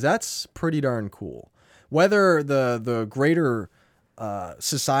way because that's pretty darn cool. Whether the greater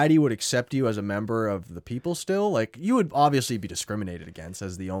society would accept you as a member of the people still, like you would obviously be discriminated against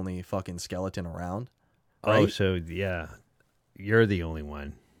as the only fucking skeleton around. Right? Oh, so yeah, you're the only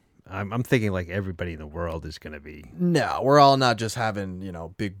one. I'm thinking like everybody in the world is going to be. No, we're all not just having,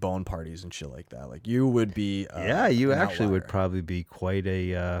 big bone parties and shit like that. Like you would be. You actually would probably be quite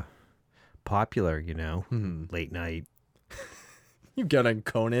a popular, late night. You get on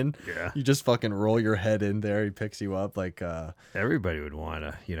Conan. Yeah. You just fucking roll your head in there. He picks you up like. Everybody would want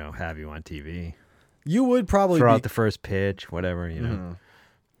to, have you on TV. You would probably throw out the first pitch, whatever, Mm-hmm.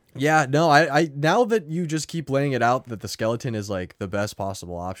 Yeah, no, I now that you just keep laying it out that the skeleton is like the best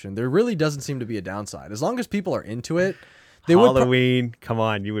possible option, there really doesn't seem to be a downside. As long as people are into it, they Halloween, come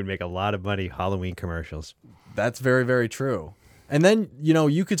on, you would make a lot of money Halloween commercials. That's very, very true. And then,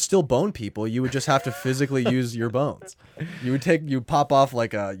 you could still bone people. You would just have to physically use your bones. You pop off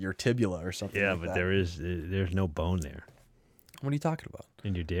like your tibula or something. Yeah, like but that. there's no bone there. What are you talking about?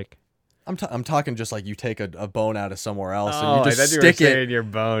 In your dick? I'm talking just like you take a bone out of somewhere else and you just I thought stick you were it saying your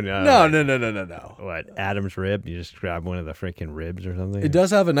bone. No. What, Adam's rib? You just grab one of the freaking ribs or something? It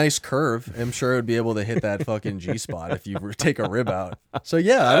does have a nice curve. I'm sure it would be able to hit that fucking G spot if you take a rib out. So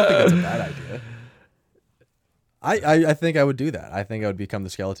yeah, I don't think that's a bad idea. I think I would do that. I think I would become the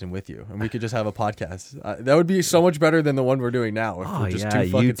skeleton with you, and we could just have a podcast. That would be so much better than the one we're doing now. If we're just two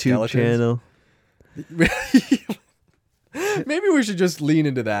fucking YouTube skeletons. channel. Maybe we should just lean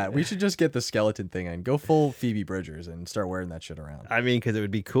into that. We should just get the skeleton thing and go full Phoebe Bridgers and start wearing that shit around. I mean, because it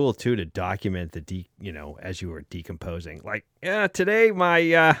would be cool too to document as you were decomposing. Like, yeah, today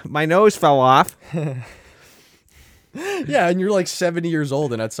my nose fell off. Yeah, and you're like 70 years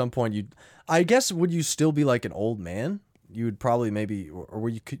old, and at some point I guess, would you still be like an old man? You would probably or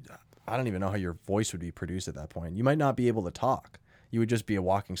you could, I don't even know how your voice would be produced at that point. You might not be able to talk. You would just be a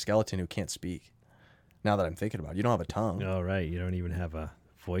walking skeleton who can't speak. Now that I'm thinking about it, you don't have a tongue. Oh, right. You don't even have a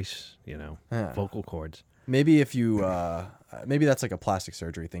voice, vocal cords. Maybe if you, maybe that's like a plastic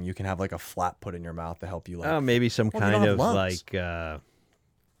surgery thing. You can have like a flap put in your mouth to help you like. Maybe some kind of like,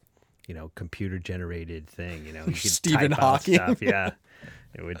 computer generated thing, You could Stephen type out Hawking. Stuff. Yeah.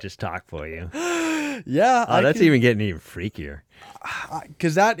 It would just talk for you. Yeah. That's even getting even freakier.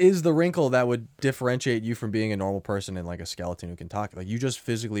 Because that is the wrinkle that would differentiate you from being a normal person and like a skeleton who can talk. Like you just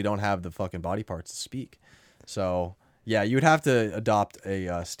physically don't have the fucking body parts to speak. So yeah, you would have to adopt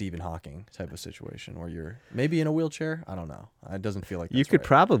a Stephen Hawking type of situation where you're maybe in a wheelchair. I don't know. It doesn't feel like that's you could right.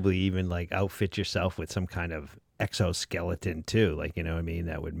 probably even like outfit yourself with some kind of exoskeleton too. Like, you know what I mean?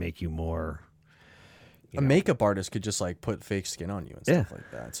 That would make you more... A makeup artist could just like put fake skin on you and stuff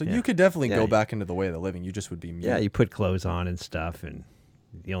like that. So you could definitely go back into the way of the living. You just would be mute. Yeah, you put clothes on and stuff, and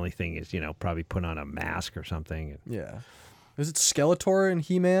the only thing is, probably put on a mask or something. Yeah. Is it Skeletor in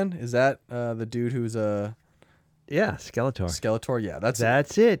He-Man? Is that the dude who's a... Yeah, Skeletor. Skeletor, yeah.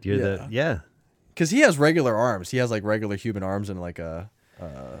 That's it. You're because he has regular arms. He has like regular human arms and like a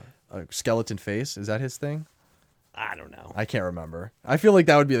skeleton face. Is that his thing? I don't know. I can't remember. I feel like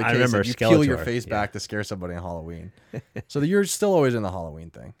that would be the case. I remember like you Skeletor, peel your face back to scare somebody on Halloween. So you're still always in the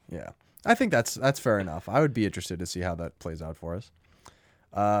Halloween thing. Yeah. I think that's fair enough. I would be interested to see how that plays out for us.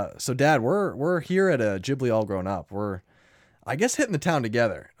 So Dad, we're here at a Ghibli All Grown Up. We're, I guess, hitting the town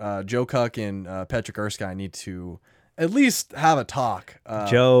together. Joe Cuck and Patrick Erskine need to at least have a talk.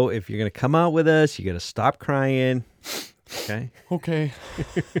 Joe, if you're going to come out with us, you got to stop crying. Okay. Okay.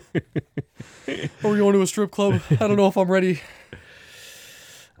 Are we going to a strip club? I don't know if I'm ready.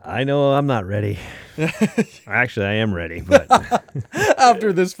 I know I'm not ready. Actually, I am ready, but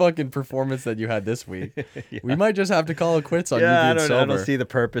after this fucking performance that you had this week, we might just have to call it quits on you being sober. I don't see the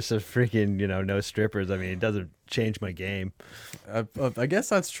purpose of freaking, no strippers. I mean, it doesn't change my game. I guess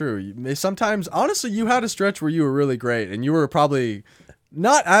that's true. Sometimes, honestly, you had a stretch where you were really great, and you were probably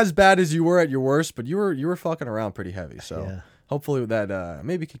not as bad as you were at your worst, but you were fucking around pretty heavy. So hopefully that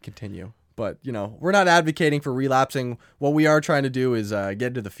maybe could continue. But, you know, we're not advocating for relapsing. What we are trying to do is get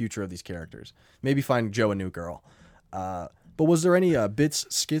into the future of these characters. Maybe find Joe a new girl. But was there any bits,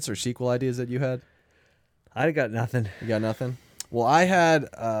 skits, or sequel ideas that you had? I got nothing. You got nothing? Well, I had,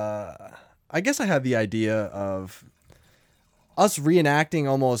 I guess I had the idea of us reenacting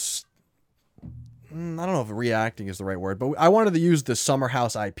almost, I don't know if reacting is the right word, but I wanted to use the Summer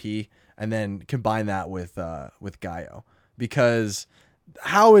House IP and then combine that with Gaio, because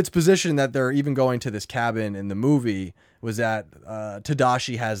how it's positioned that they're even going to this cabin in the movie was that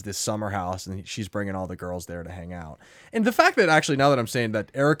Tadashi has this summer house and she's bringing all the girls there to hang out. And the fact that actually, now that I'm saying that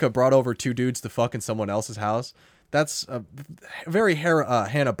Erica brought over 2 dudes to fuck in someone else's house, that's a very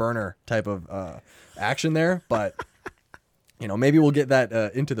Hannah Burner type of action there. But, you know, maybe we'll get that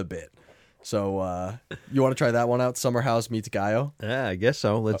into the bit. So you want to try that one out? Summer House meets Gaio? Yeah, I guess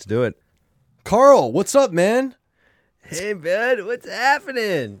so. Let's do it. Carl, what's up, man? Hey, bud, what's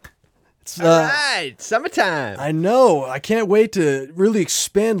happening? It's all right, summertime. I know. I can't wait to really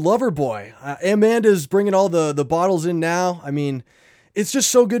expand Loverboy. Amanda's bringing all the bottles in now. I mean, it's just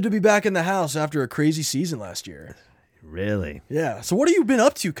so good to be back in the house after a crazy season last year. Really? Yeah. So what have you been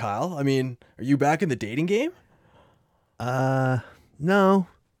up to, Kyle? I mean, are you back in the dating game? No.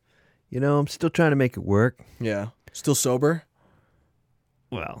 You know, I'm still trying to make it work. Yeah. Still sober?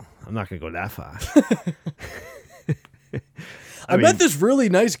 Well, I'm not going to go that far. I met this really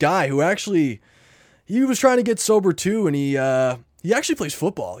nice guy who actually, he was trying to get sober too, and he actually plays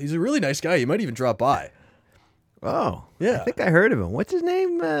football. He's a really nice guy. He might even drop by. Oh, yeah. I think I heard of him. What's his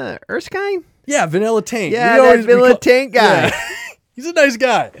name? Erskine? Yeah, Vanilla Taint. Yeah, that Vanilla Taint guy. Yeah. He's a nice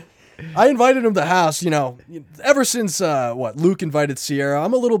guy. I invited him to the house, you know, ever since, Luke invited Sierra,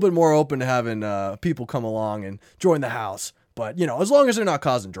 I'm a little bit more open to having people come along and join the house. But, you know, as long as they're not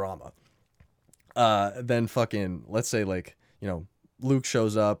causing drama. Then fucking, let's say, like, you know, Luke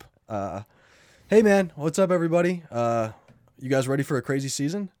shows up. Hey, man, what's up, everybody? You guys ready for a crazy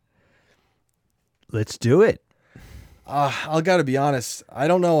season? Let's do it. I got to be honest. I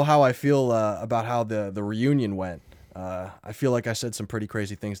don't know how I feel about how the reunion went. I feel like I said some pretty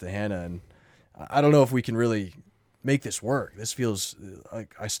crazy things to Hannah, and I don't know if we can really make this work. This feels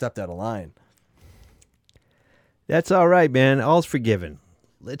like I stepped out of line. That's all right, man. All's forgiven.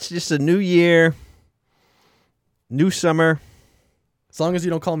 It's just a new year, new summer. As long as you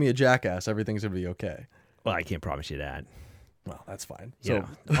don't call me a jackass, everything's going to be okay. Well, I can't promise you that. Well, that's fine. So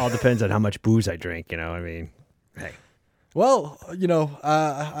it all depends on how much booze I drink, you know. I mean, hey. Well, you know,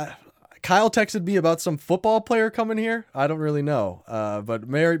 Kyle texted me about some football player coming here. I don't really know. But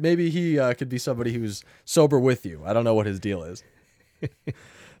maybe he could be somebody who's sober with you. I don't know what his deal is.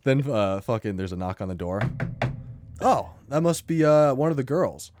 Then fucking there's a knock on the door. Oh, that must be one of the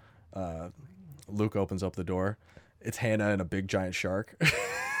girls. Luke opens up the door. It's Hannah and a big giant shark.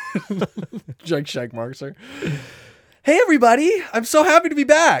 Giant shark marks her. Hey, everybody. I'm so happy to be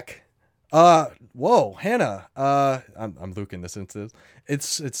back. Whoa, Hannah. I'm Luke in this instance.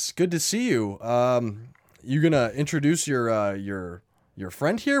 It's good to see you. You gonna introduce your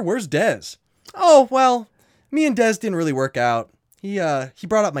friend here? Where's Dez? Oh, well, me and Dez didn't really work out. He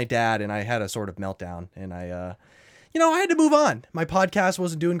brought up my dad, and I had a sort of meltdown, and I had to move on. My podcast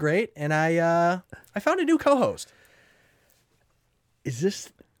wasn't doing great, and I found a new co-host. Is this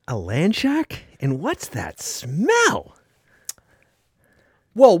a land shark? And what's that smell?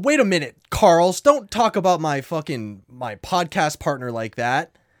 Whoa, wait a minute, Carls. Don't talk about my podcast partner like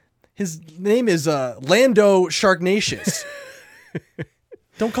that. His name is Lando Sharknacious.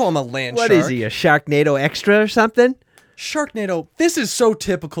 Don't call him a land shark. What is he, a Sharknado extra or something? Sharknado, this is so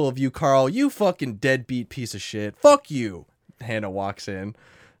typical of you, Carl. You fucking deadbeat piece of shit. Fuck you. Hannah walks in.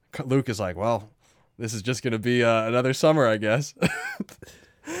 Luke is like, well, this is just going to be another summer, I guess.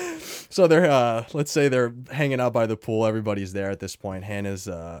 So they're, let's say they're hanging out by the pool. Everybody's there at this point. Hannah's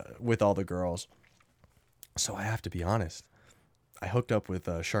with all the girls. So I have to be honest. I hooked up with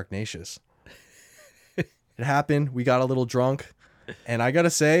Sharknacious. It happened. We got a little drunk. And I got to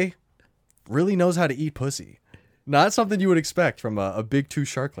say, really knows how to eat pussy. Not something you would expect from a big 2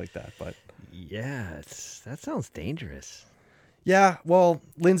 shark like that, but yeah, that sounds dangerous. Yeah, well,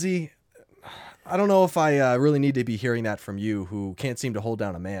 Lindsay, I don't know if I really need to be hearing that from you, who can't seem to hold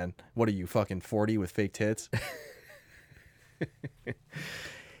down a man. What are you, fucking 40 with fake tits?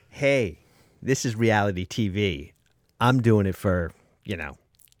 Hey, this is reality TV. I'm doing it for, I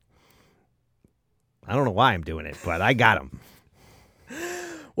don't know why I'm doing it, but I got him.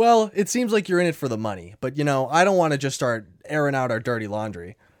 Well, it seems like you're in it for the money, but I don't want to just start airing out our dirty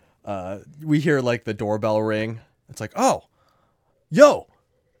laundry. We hear like the doorbell ring. It's like, oh, yo,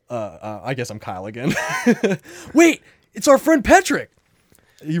 I guess I'm Kyle again. Wait, it's our friend Patrick.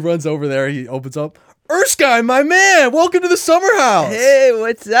 He runs over there. He opens up. Erskine, my man, welcome to the summer house. Hey,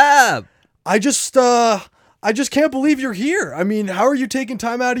 what's up? I just can't believe you're here. I mean, how are you taking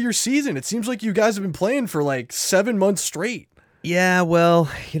time out of your season? It seems like you guys have been playing for like 7 months straight. Yeah, well,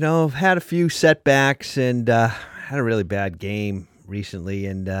 I've had a few setbacks and had a really bad game recently,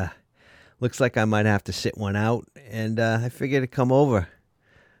 and looks like I might have to sit one out. And I figured to come over,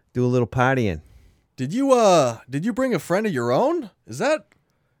 do a little partying. Did you bring a friend of your own? Is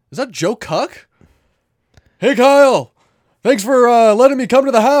that Joe Cuck? Hey, Kyle. Thanks for letting me come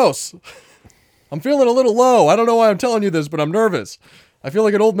to the house. I'm feeling a little low. I don't know why I'm telling you this, but I'm nervous. I feel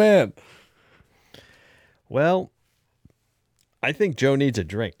like an old man. Well, I think Joe needs a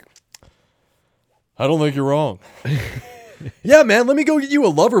drink. I don't think you're wrong. Yeah, man, let me go get you a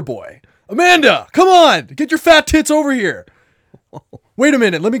lover boy. Amanda, come on. Get your fat tits over here. Wait a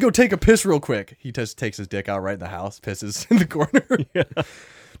minute. Let me go take a piss real quick. He just takes his dick out right in the house, pisses in the corner. Yeah.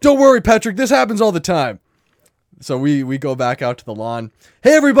 Don't worry, Patrick. This happens all the time. So we go back out to the lawn.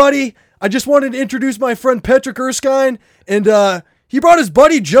 Hey, everybody. I just wanted to introduce my friend Patrick Erskine, and he brought his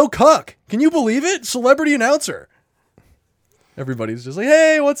buddy Joe Cuck. Can you believe it? Celebrity announcer. Everybody's just like,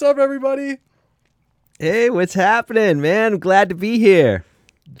 hey, what's up, everybody? Hey, what's happening, man? I'm glad to be here.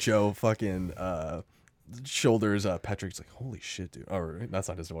 Joe fucking shoulders Patrick's like, holy shit, dude. Oh, that's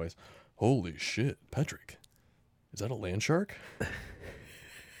not his voice. Holy shit, Patrick. Is that a land shark?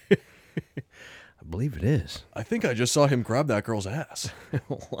 I believe it is. I think I just saw him grab that girl's ass.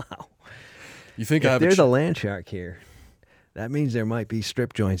 Wow. You think if there's a land shark here, that means there might be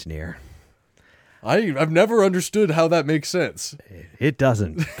strip joints near. I've never understood how that makes sense. It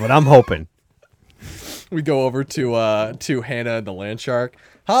doesn't, but I'm hoping. We go over to Hannah and the land shark.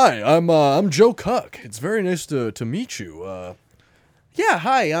 Hi, I'm Joe Cuck. It's very nice to meet you. Yeah,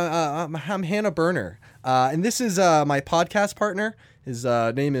 hi. I'm Hannah Berner. And this is my podcast partner. His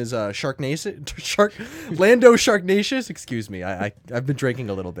name is Lando Sharknacious. Excuse me. I've been drinking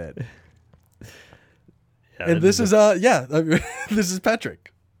a little bit. And this is this is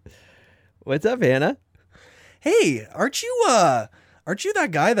Patrick. What's up, Hannah? Hey, aren't you that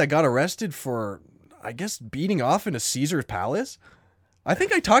guy that got arrested for, I guess, beating off in a Caesar's palace? I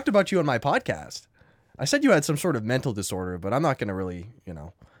think I talked about you on my podcast. I said you had some sort of mental disorder, but I'm not going to really,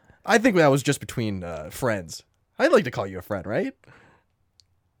 I think that was just between friends. I'd like to call you a friend, right?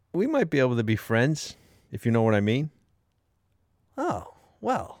 We might be able to be friends, if you know what I mean. Oh,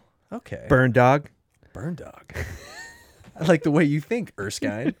 well, okay. Burn dog. Burn dog. I like the way you think,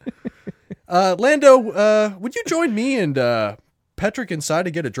 Erskine. Lando, would you join me and Patrick inside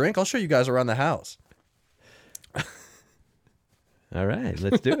to get a drink? I'll show you guys around the house. All right,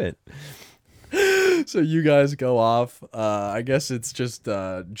 let's do it. So you guys go off. I guess it's just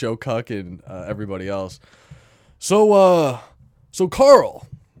Joe Cuck and everybody else. So Carl,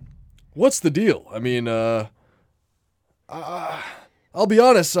 what's the deal? I mean, I'll be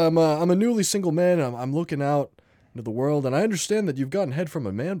honest. I'm a newly single man. I'm looking out into the world, and I understand that you've gotten head from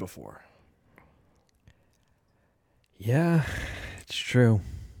a man before. Yeah, it's true.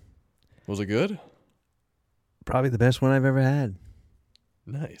 Was it good? Probably the best one I've ever had.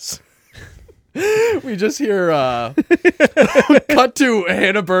 Nice. We just hear cut to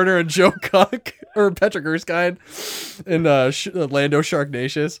Hannah Berner and Joe Cuck, or Patrick Erskine, and Lando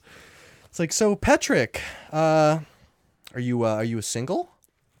Sharknacious. It's like, so Patrick, are you a single?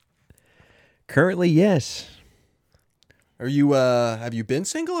 Currently, yes. Are you have you been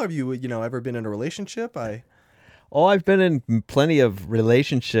single? Have you ever been in a relationship? I've been in plenty of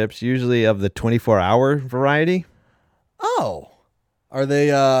relationships, usually of the 24-hour variety. Oh. Are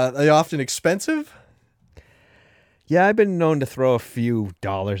they often expensive? Yeah, I've been known to throw a few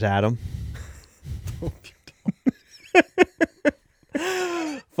dollars at them.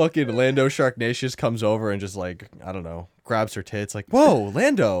 Fucking Lando Sharknacious comes over and just like, I don't know, grabs her tits like, whoa,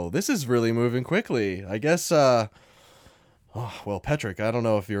 Lando, this is really moving quickly. I guess, well, Patrick, I don't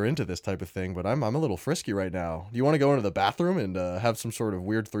know if you're into this type of thing, but I'm a little frisky right now. Do you want to go into the bathroom and have some sort of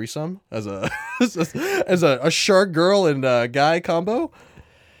weird threesome as a as a shark girl and guy combo?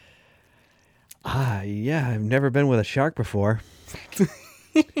 Yeah, I've never been with a shark before.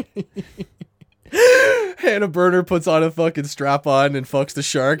 Hannah Berner puts on a fucking strap on and fucks the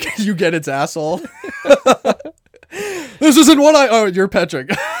shark. You get its asshole. This isn't what Oh, you're Patrick.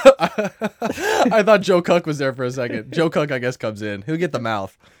 I thought Joe Cuck was there for a second. Joe Cuck, I guess, comes in. He'll get the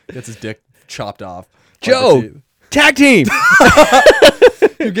mouth. Gets his dick chopped off. Joe, tag team.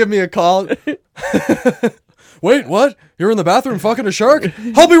 You give me a call. Wait, what? You're in the bathroom fucking a shark?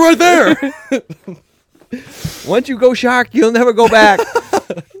 I'll be right there. Once you go shark, you'll never go back.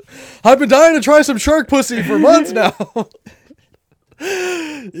 I've been dying to try some shark pussy for months now.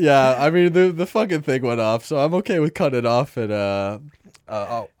 Yeah, I mean the fucking thing went off, so I'm okay with cutting it off and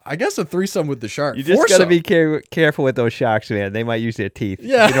I guess a threesome with the shark. You just gotta be careful with those sharks, man. They might use their teeth.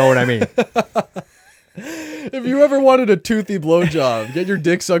 Yeah, you know what I mean. If you ever wanted a toothy blowjob, get your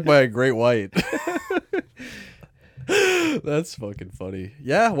dick sucked by a great white. That's fucking funny.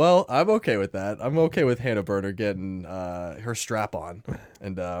 Yeah, well, I'm okay with that. I'm okay with Hannah Berner getting her strap on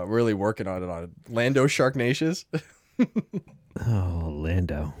and really working on it on Lando Sharknatius. Oh,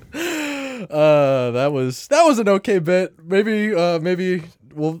 Lando. That was an okay bit. Maybe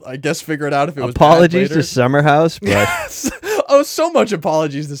we'll I guess figure it out if it was apologies bad later. to Summerhouse, but Yes. Oh, so much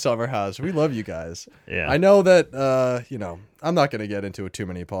apologies to Summerhouse. We love you guys. Yeah. I know that I'm not gonna get into too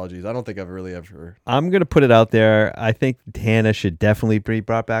many apologies. I don't think I've really ever. I'm gonna put it out there. I think Hannah should definitely be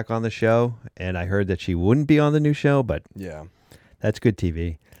brought back on the show, and I heard that she wouldn't be on the new show, but Yeah. that's good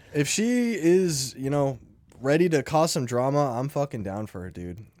TV. If she is, ready to cause some drama, I'm fucking down for her,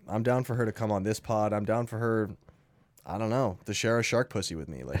 dude. I'm down for her to come on this pod. I'm down for her, I don't know, to share a shark pussy with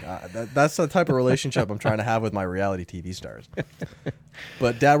me. Like that's the type of relationship I'm trying to have with my reality TV stars.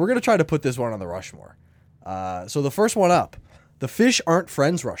 But Dad, we're gonna try to put this one on the Rushmore. So the first one up, the Fish Aren't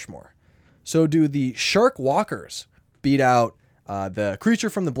Friends Rushmore. So do the Shark Walkers beat out the Creature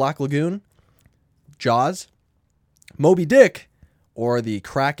from the Black Lagoon, Jaws, Moby Dick, or the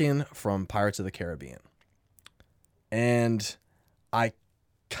Kraken from Pirates of the Caribbean? And I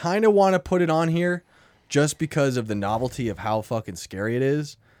kind of want to put it on here just because of the novelty of how fucking scary it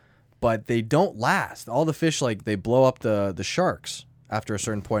is, but they don't last. All the fish, they blow up the sharks after a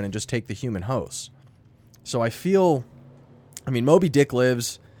certain point and just take the human hosts. So I mean, Moby Dick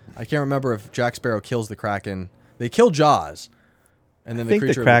lives. I can't remember if Jack Sparrow kills the Kraken. They kill Jaws. And then I think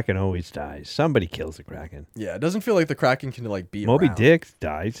the Kraken always dies. Somebody kills the Kraken. Yeah, it doesn't feel like the Kraken can beat Moby around. Dick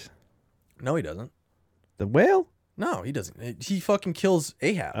dies. No, he doesn't. The whale? No, he doesn't. He fucking kills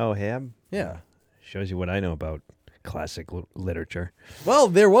Ahab. Oh, Ahab? Yeah. Shows you what I know about classic literature. Well,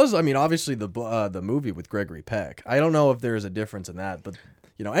 there was, obviously the movie with Gregory Peck. I don't know if there's a difference in that, but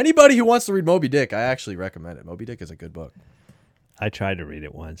anybody who wants to read Moby Dick, I actually recommend it. Moby Dick is a good book. I tried to read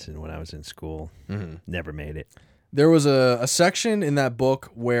it once, and when I was in school, never made it. There was a section in that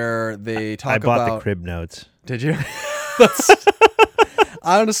book where they talk about... I bought the crib notes. Did you?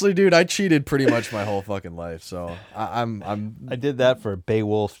 Honestly, dude, I cheated pretty much my whole fucking life, so I did that for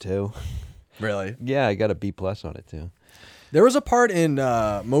Beowulf too. Really? Yeah, I got a B+ on it too. There was a part in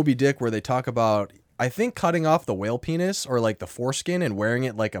Moby Dick where they talk about, I think, cutting off the whale penis or the foreskin and wearing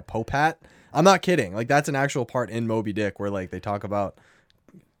it like a Pope hat. I'm not kidding. That's an actual part in Moby Dick where they talk about,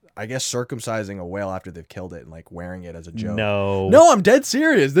 I guess, circumcising a whale after they've killed it and wearing it as a joke. No, I'm dead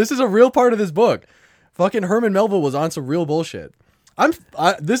serious. This is a real part of this book. Fucking Herman Melville was on some real bullshit.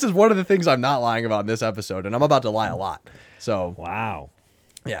 This is one of the things I'm not lying about in this episode, and I'm about to lie a lot. So wow,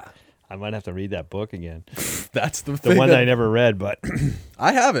 yeah, I might have to read that book again. That's the one that I never read, but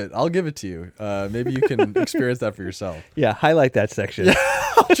I have it. I'll give it to you. Maybe you can experience that for yourself. Yeah, highlight that section. Yeah,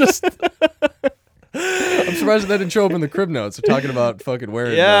 I'm surprised that didn't show up in the crib notes. They're talking about fucking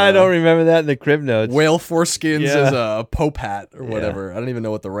wearing. Yeah, I don't remember that in the crib notes. Whale foreskins as a Pope hat or whatever. Yeah. I don't even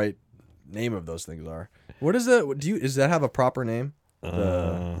know what the right name of those things are. What is that? Does that have a proper name?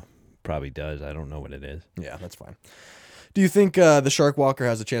 Probably does. I don't know what it is. Yeah, that's fine. Do you think the Shark Walker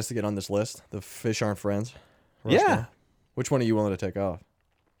has a chance to get on this list? The Fish Aren't Friends? Yeah. Which one are you willing to take off?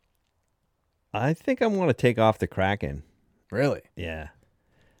 I think I want to take off the Kraken. Really? Yeah.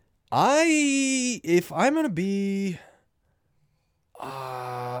 If I'm going to be...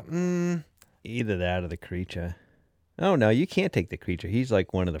 either that or the Creature. Oh, no, you can't take the Creature. He's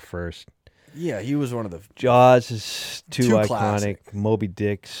one of the first... Yeah, he was one of the... Jaws is too iconic. Classic. Moby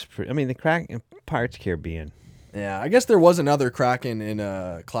Dick's... the Kraken... Pirates Caribbean. Yeah, I guess there was another Kraken in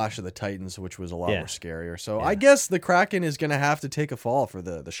Clash of the Titans, which was a lot more scarier. So I guess the Kraken is going to have to take a fall for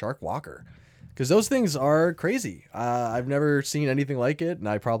the Shark Walker. Because those things are crazy. I've never seen anything like it, and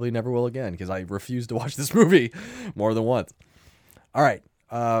I probably never will again, because I refuse to watch this movie more than once. All right,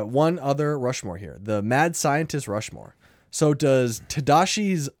 one other Rushmore here. The Mad Scientist Rushmore. So does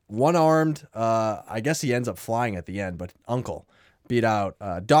Tadashi's one-armed, I guess he ends up flying at the end, but uncle, beat out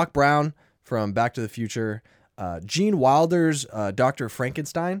Doc Brown from Back to the Future, Gene Wilder's Dr.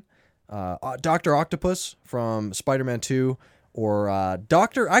 Frankenstein, Dr. Octopus from Spider-Man 2, or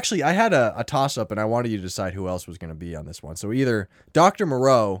Actually, I had a toss-up, and I wanted you to decide who else was going to be on this one. So either Dr.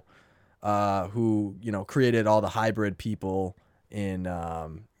 Moreau, who created all the hybrid people in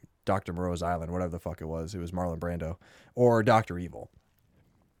Dr. Moreau's Island, whatever the fuck it was. It was Marlon Brando. Or Dr. Evil.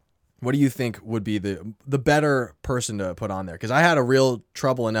 What do you think would be the better person to put on there? Because I had a real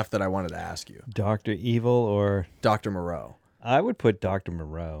trouble enough that I wanted to ask you. Dr. Evil or Dr. Moreau? I would put Dr.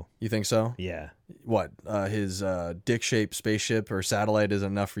 Moreau. You think so? Yeah. What? His dick-shaped spaceship or satellite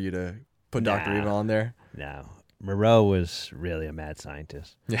isn't enough for you to put Dr. Evil on there? No. Moreau was really a mad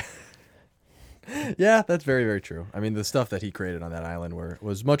scientist. Yeah. Yeah, that's very, very true. I mean, the stuff that he created on that island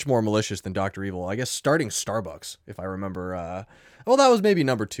was much more malicious than Dr. Evil. I guess starting Starbucks, if I remember. Well, that was maybe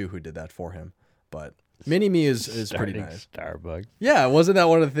number 2 who did that for him. But Mini-Me is pretty nice. Starbucks. Yeah, wasn't that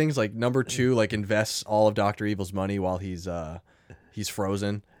one of the things, like, number 2, like, invests all of Dr. Evil's money while he's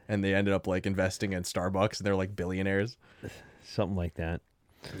frozen, and they ended up, like, investing in Starbucks, and they're, like, billionaires? Something like that.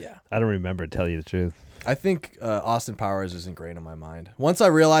 Yeah. I don't remember, to tell you the truth. I think Austin Powers is ingrained in my mind. Once I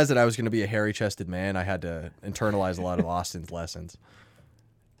realized that I was going to be a hairy-chested man, I had to internalize a lot of Austin's lessons.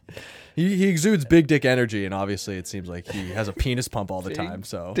 He exudes big dick energy, and obviously it seems like he has a penis pump all the time.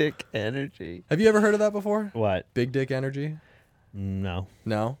 So dick energy. Have you ever heard of that before? What? Big dick energy? No.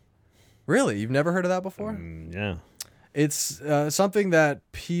 No? Really? You've never heard of that before? No. It's something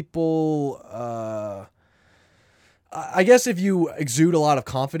that people... I guess if you exude a lot of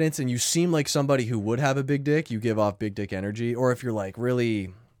confidence and you seem like somebody who would have a big dick, you give off big dick energy. Or if you're like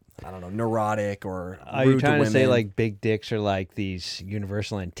really, I don't know, neurotic or are rude you trying to to women. say like big dicks are like these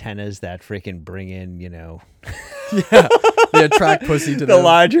universal antennas that freaking bring in, Yeah, they attract pussy to the them.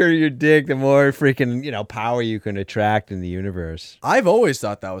 larger your dick, the more freaking, power you can attract in the universe. I've always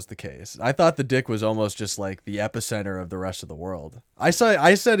thought that was the case. I thought the dick was almost just like the epicenter of the rest of the world. I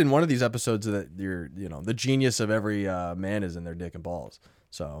said in one of these episodes that the genius of every man is in their dick and balls.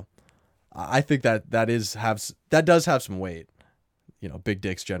 So I think that does have some weight. Big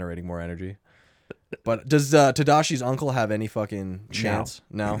dicks generating more energy. But does Tadashi's uncle have any fucking chance?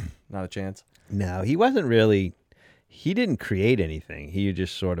 No, not a chance. No, he wasn't really. He didn't create anything. He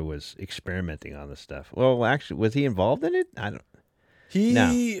just sort of was experimenting on the stuff. Well, actually, was he involved in it?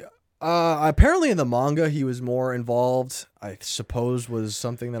 He apparently in the manga he was more involved. I suppose was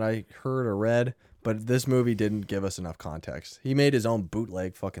something that I heard or read. But this movie didn't give us enough context. He made his own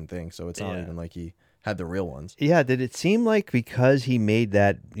bootleg fucking thing, so it's not even like he had the real ones. Yeah, did it seem like because he made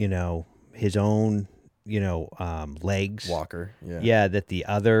that, his own, legs Walker, yeah, that the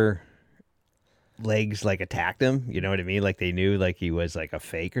other legs like attacked him? You know what I mean? Like they knew like he was like a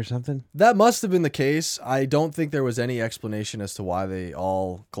fake or something? That must have been the case. I don't think there was any explanation as to why they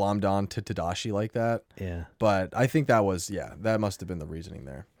all glommed on to Tadashi like that. Yeah. But I think that must have been the reasoning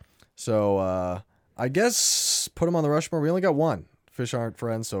there. So I guess put him on the Rushmore. We only got one. Fish aren't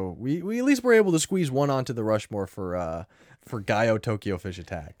friends, so we at least were able to squeeze one onto the Rushmore for Gaio Tokyo Fish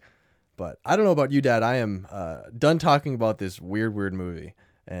Attack. But I don't know about you, Dad. I am done talking about this weird movie,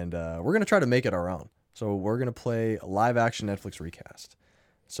 and we're going to try to make it our own. So we're going to play a live-action Netflix recast.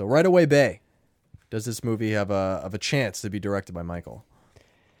 So right away, Bay, does this movie have a chance to be directed by Michael?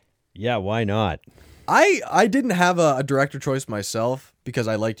 Yeah, why not? I didn't have a director choice myself because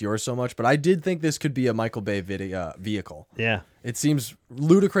I liked yours so much, but I did think this could be a Michael Bay vehicle. Yeah. It seems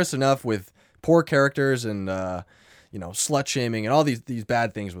ludicrous enough with poor characters and slut shaming and all these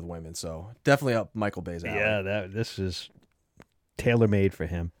bad things with women. So definitely up Michael Bay's alley. Yeah, this is tailor-made for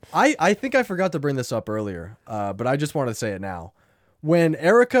him. I think I forgot to bring this up earlier, but I just wanted to say it now. When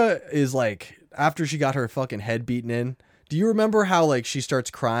Erica is like, after she got her fucking head beaten in, do you remember how like she starts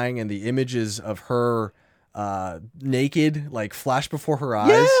crying and the images of her naked like flash before her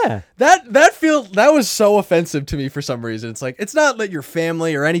eyes? Yeah. That was so offensive to me for some reason. It's like, it's not like your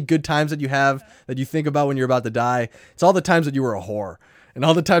family or any good times that you have that you think about when you're about to die. It's all the times that you were a whore and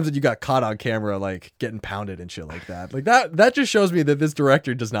all the times that you got caught on camera like getting pounded and shit like that. Like that just shows me that this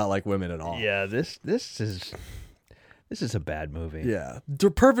director does not like women at all. Yeah, this is a bad movie. Yeah,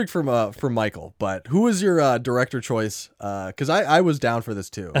 perfect for Michael. But who was your director choice? Because I was down for this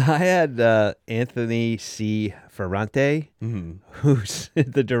too. I had Anthony C. Ferrante, who's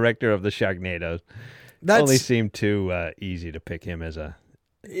the director of the Sharknadoes. That only seemed too easy to pick him as a...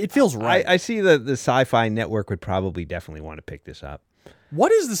 It feels right. I see the Sci-Fi Network would probably definitely want to pick this up.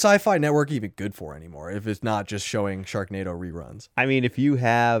 What is the Sci-Fi Network even good for anymore if it's not just showing Sharknado reruns? I mean, if you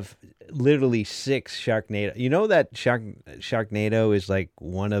have literally 6 Sharknado... You know that Sharknado is like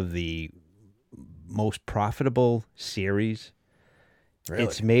one of the most profitable series? Really?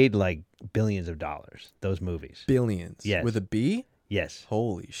 It's made like billions of dollars, those movies. Billions? Yes. With a B? Yes.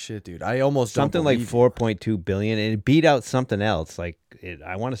 Holy shit, dude. I almost don't something like believe 4.2 billion, and it beat out something else. Like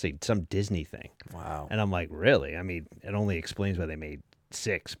I want to say some Disney thing. Wow. And I'm like, really? I mean, it only explains why they made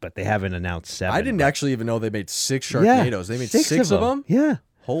 6, but they haven't announced 7. I didn't actually even know they made 6 Sharknadoes. They made 6 of them? Yeah.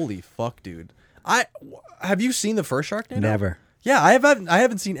 Holy fuck, dude. Have you seen the first Sharknado? Never. Yeah, I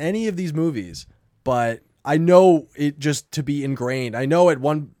haven't seen any of these movies, but I know it just to be ingrained. I know at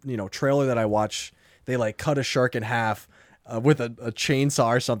one trailer that I watched, they like cut a shark in half with a chainsaw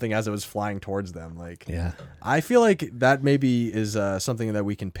or something as it was flying towards them. Like, Yeah. I feel like that maybe is something that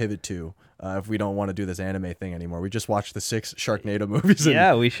we can pivot to if we don't want to do this anime thing anymore. We just watch the 6 Sharknado movies.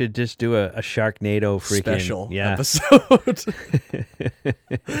 Yeah, we should just do a Sharknado freaking special episode.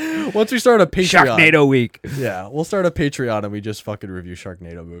 Once we start a Patreon. Sharknado week. Yeah, we'll start a Patreon and we just fucking review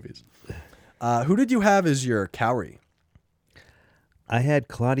Sharknado movies. Who did you have as your Kaori? I had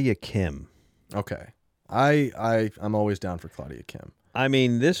Claudia Kim. Okay. I'm always down for Claudia Kim. I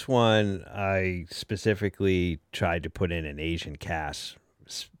mean, this one I specifically tried to put in an Asian cast.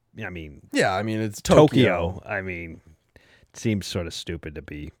 I mean, yeah, I mean it's Tokyo. I mean, it seems sort of stupid to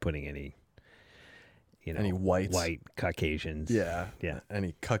be putting any whites, white Caucasians. Yeah, yeah.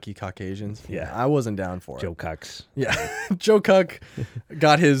 Any cucky Caucasians. Yeah, I wasn't down for Joe it. Cucks. Yeah, Joe Cuck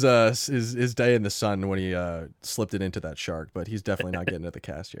got his day in the sun when he slipped it into that shark, but he's definitely not getting to the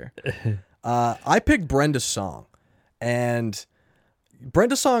cast here. I picked Brenda Song, and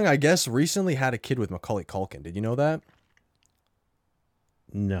Brenda Song, I guess, recently had a kid with Macaulay Culkin. Did you know that?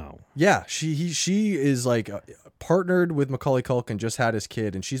 No. Yeah, she is like partnered with Macaulay Culkin, just had his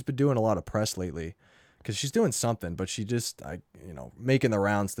kid, and she's been doing a lot of press lately because she's doing something, but she just making the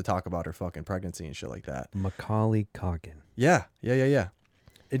rounds to talk about her fucking pregnancy and shit like that. Macaulay Culkin. Yeah.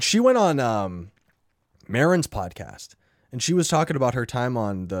 And she went on Marin's podcast, and she was talking about her time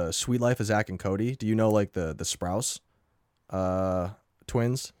on the Sweet Life of Zack and Cody. Do you know like the Sprouse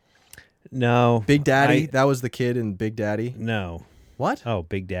twins? No. Big Daddy, that was the kid in Big Daddy. No. What? Oh,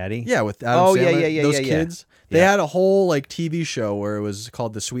 Big Daddy? Yeah, with Adam Sandler. Yeah. Those kids. They had a whole like TV show where it was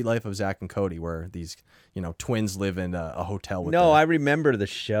called The Sweet Life of Zack and Cody, where these twins live in a hotel with I remember the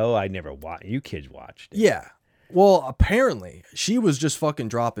show. I never watched. You kids watched it. Yeah. Well, apparently she was just fucking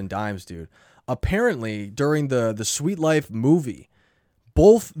dropping dimes, dude. Apparently during the Sweet Life movie,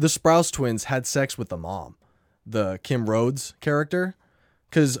 both the Sprouse twins had sex with the mom, the Kim Rhodes character,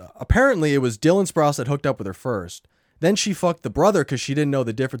 because apparently it was Dylan Sprouse that hooked up with her first. Then she fucked the brother because she didn't know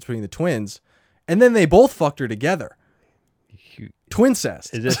the difference between the twins. And then they both fucked her together.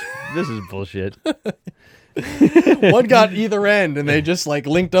 Twincest. This is bullshit. One got either end and they just like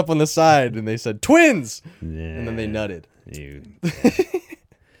linked up on the side and they said twins. Nah, and then they nutted.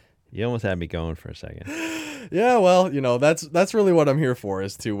 You almost had me going for a second. Yeah, well, that's really what I'm here for,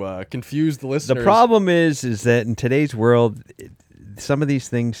 is to confuse the listeners. The problem is that in today's world, some of these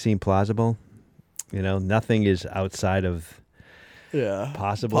things seem plausible. Nothing is outside of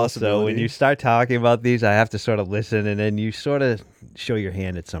possible. So when you start talking about these, I have to sort of listen, and then you sort of show your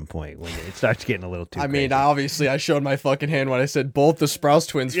hand at some point when it starts getting a little too crazy. Mean, obviously, I showed my fucking hand when I said both the Sprouse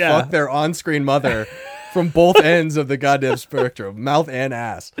twins fucked their on-screen mother from both ends of the goddamn spectrum, mouth and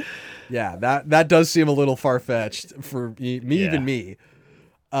ass. Yeah, that does seem a little far-fetched for me, even me.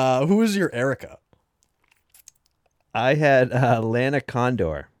 Who is your Erica? I had Lana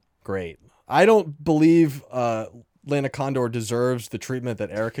Condor. Great. I don't believe Lana Condor deserves the treatment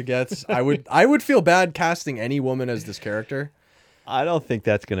that Erica gets. I would feel bad casting any woman as this character. I don't think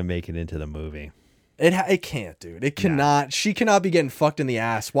that's going to make it into the movie. It can't, dude. It cannot. Nah. She cannot be getting fucked in the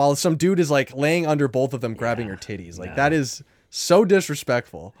ass while some dude is like laying under both of them, grabbing her titties. Like that is so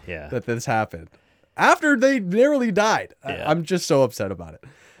disrespectful. That this happened after they nearly died. I'm just so upset about it.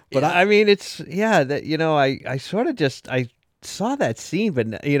 But I mean, it's that I sort of just saw that scene, but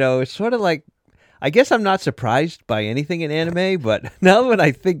it's sort of like, I guess I'm not surprised by anything in anime, but now when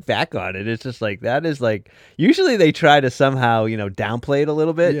I think back on it, it's just like, that is like, usually they try to somehow, downplay it a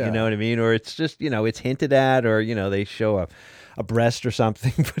little bit, you know what I mean? Or it's just, it's hinted at, or, they show a breast or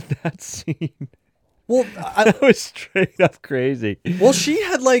something, but that scene... Well, that was straight up crazy. Well, she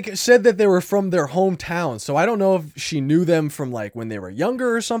had like said that they were from their hometown, so I don't know if she knew them from like when they were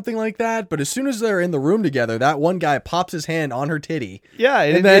younger or something like that. But as soon as they're in the room together, that one guy pops his hand on her titty,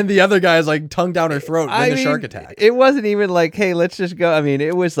 and then the other guy is like tongue down her throat. Then the shark attack. It wasn't even like, hey, let's just go. I mean,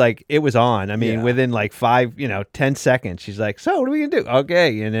 it was like it was on. I mean, within like 10 seconds, she's like, so what are we gonna do?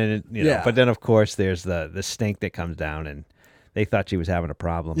 Okay, and then but then of course there's the stink that comes down and. They thought she was having a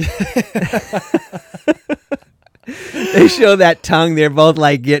problem. They show that tongue. They're both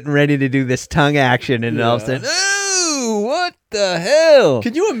like getting ready to do this tongue action, and all of a sudden, ooh, what the hell?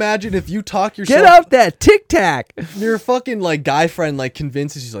 Can you imagine if you talk yourself? Get off that Tic Tac. Your fucking like guy friend like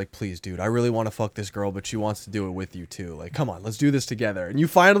convinces you, like, please, dude, I really want to fuck this girl, but she wants to do it with you too. Like, come on, let's do this together. And you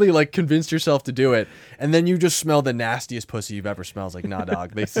finally like convinced yourself to do it, and then you just smell the nastiest pussy you've ever smelled. It's like, nah,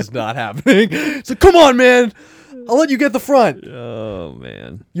 dog, this is not happening. It's like, come on, man. I'll let you get the front. Oh,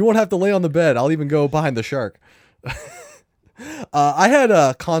 man. You won't have to lay on the bed. I'll even go behind the shark. I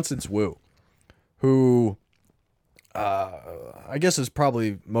had Constance Wu, who I guess is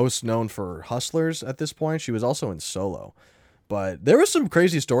probably most known for Hustlers at this point. She was also in Solo. But there were some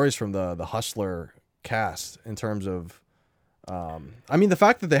crazy stories from the Hustler cast in terms of, I mean, the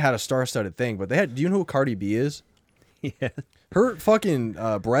fact that they had a star-studded thing, but they had, do you know who Cardi B is? Yeah. Her fucking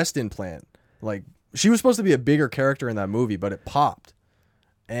breast implant, like, she was supposed to be a bigger character in that movie, but it popped.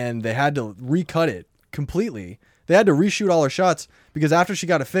 And they had to recut it completely. They had to reshoot all her shots because after she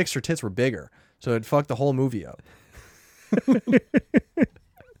got it fixed, her tits were bigger. So it fucked the whole movie up. Who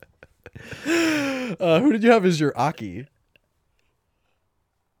did you have as your Aki?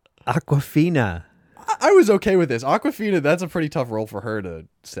 Awkwafina. I was okay with this. Awkwafina, that's a pretty tough role for her to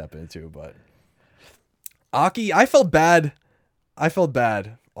step into, but Aki, I felt bad.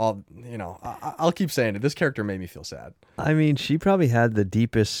 I'll keep saying it. This character made me feel sad. I mean, she probably had the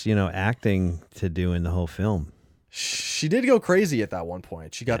deepest, acting to do in the whole film. She did go crazy at that one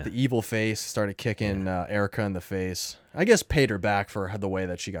point. She got the evil face, started kicking Erica in the face. I guess paid her back for the way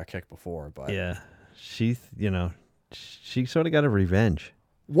that she got kicked before. But yeah, she sort of got a revenge.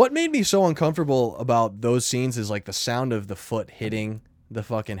 What made me so uncomfortable about those scenes is like the sound of the foot hitting the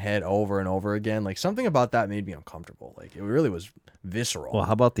fucking head over and over again. Like something about that made me uncomfortable. Like it really was visceral. Well,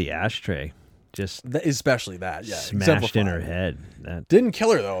 how about the ashtray? Just especially that, yeah, smashed in her head. That didn't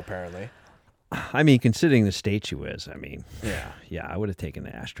kill her though, apparently. I mean, considering the state she was, yeah, I would have taken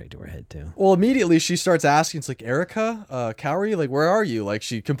the ashtray to her head too. Well, immediately she starts asking, it's like, Erica, Cowrie, like, where are you? Like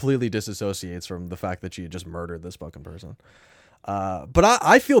she completely disassociates from the fact that she had just murdered this fucking person. But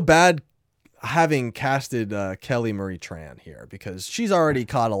I feel bad having casted Kelly Marie Tran here because she's already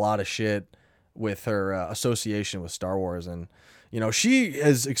caught a lot of shit with her association with Star Wars. And, she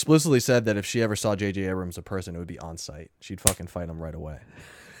has explicitly said that if she ever saw J.J. Abrams in person, it would be on sight. She'd fucking fight him right away.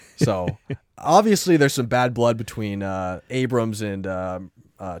 So obviously there's some bad blood between Abrams and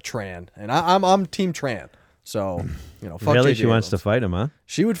Tran. And I'm Team Tran. So, fuck really, J.J. she wants Abrams. to fight him, huh?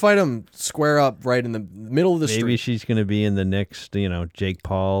 She would fight him square up right in the middle of the street. Maybe she's going to be in the next, Jake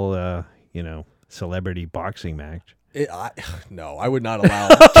Paul, celebrity boxing match. No, I would not allow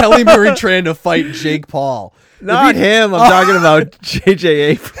Kelly Marie Tran to fight Jake Paul. Not him. I'm talking about J.J.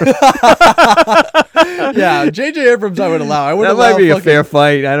 Abrams. Yeah, J.J. Abrams I would allow. That might be a fair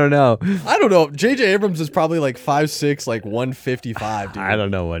fight. I don't know. I don't know. J.J. Abrams is probably like 5'6", like 155, dude. I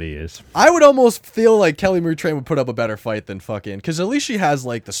don't know what he is. I would almost feel like Kelly Marie Tran would put up a better fight than fucking... Because at least she has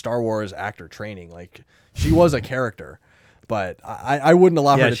like the Star Wars actor training. Like, she was a character. But I wouldn't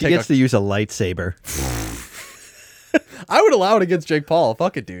allow her to she gets to use a lightsaber. I would allow it against Jake Paul.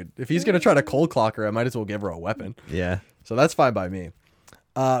 Fuck it, dude. If he's going to try to cold clock her, I might as well give her a weapon. Yeah. So that's fine by me.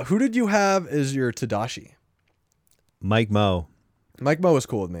 Who did you have as your Tadashi? Mike Moe. Mike Moe is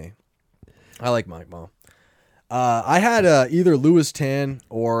cool with me. I like Mike Moe. I had either Louis Tan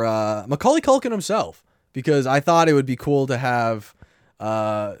or Macaulay Culkin himself because I thought it would be cool to have,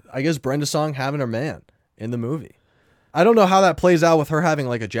 I guess, Brenda Song having her man in the movie. I don't know how that plays out with her having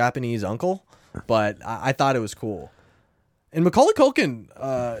like a Japanese uncle, but I thought it was cool. And Macaulay Culkin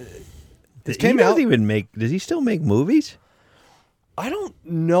Does he still make movies? I don't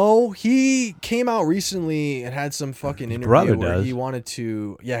know. He came out recently and had some fucking interview where he wanted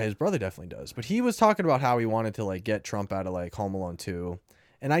to... Yeah, his brother definitely does. But he was talking about how he wanted to like get Trump out of like Home Alone 2.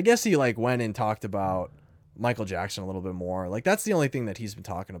 And I guess he like went and talked about Michael Jackson a little bit more. Like that's the only thing that he's been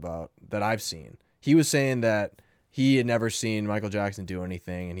talking about that I've seen. He was saying that he had never seen Michael Jackson do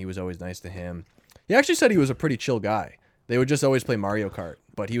anything and he was always nice to him. He actually said he was a pretty chill guy. They would just always play Mario Kart,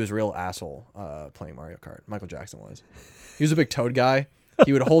 but he was a real asshole playing Mario Kart. Michael Jackson was. He was a big Toad guy.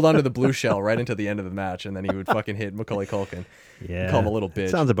 He would hold onto the blue shell right into the end of the match, and then he would fucking hit Macaulay Culkin. Yeah. Call him a little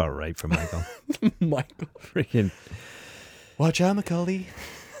bitch. Sounds about right for Michael. Michael. Freaking watch out, Macaulay.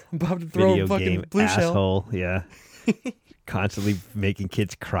 I'm about to throw video a fucking game blue asshole. shell. Yeah. Constantly making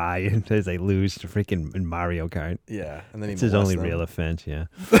kids cry as they lose to freaking in Mario Kart. Yeah. And then it's his only real offense, yeah.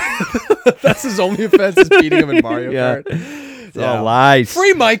 That's his only offense is beating him in Mario Kart. It's all lies.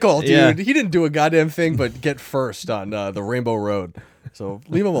 Free Michael, dude. Yeah. He didn't do a goddamn thing but get first on the Rainbow Road. So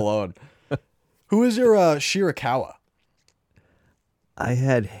leave him alone. Who is your Shirakawa? I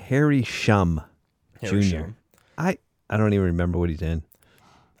had Harry Shum Harry Jr. Shum. I don't even remember what he's in.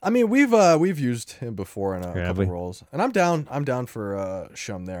 I mean, we've used him before in a Have couple we? roles, and I'm down for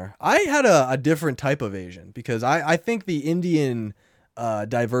Shum there. I had a different type of Asian because I think the Indian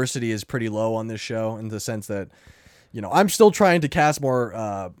diversity is pretty low on this show in the sense that, I'm still trying to cast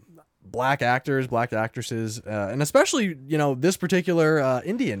more black actors, black actresses, and especially, this particular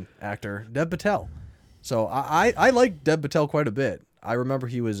Indian actor, Dev Patel. So I like Dev Patel quite a bit. I remember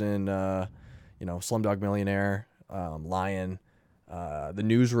he was in, Slumdog Millionaire. Lion, The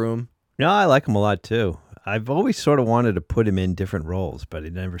Newsroom. No, I like him a lot too. I've always sort of wanted to put him in different roles, but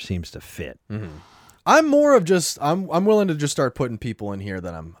it never seems to fit. Mm-hmm. I'm more of just I'm willing to just start putting people in here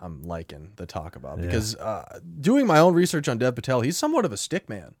that I'm liking to talk about because doing my own research on Dev Patel, he's somewhat of a stick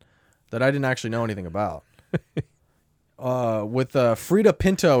man that I didn't actually know anything about. With Frida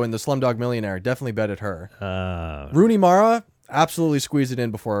Pinto in the Slumdog Millionaire, definitely betted her. Rooney Mara absolutely squeezed it in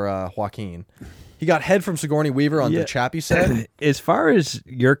before Joaquin. He got head from Sigourney Weaver on the Chappie set. As far as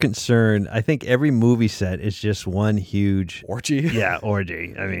you're concerned, I think every movie set is just one huge orgy. Yeah,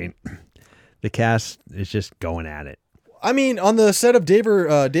 orgy. I mean, the cast is just going at it. I mean, on the set of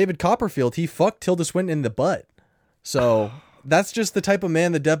David Copperfield, he fucked Tilda Swinton in the butt. So that's just the type of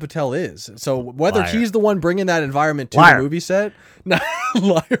man that Dev Patel is. So whether he's the one bringing that environment to the movie set,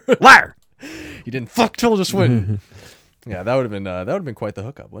 liar. He didn't fuck Tilda Swinton. Yeah, that would have been quite the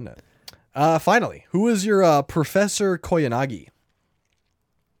hookup, wouldn't it? Finally, who is your Professor Koyanagi?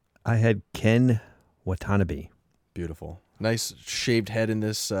 I had Ken Watanabe. Beautiful, nice shaved head in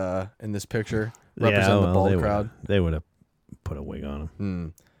this picture. Representing the bald crowd. They would have put a wig on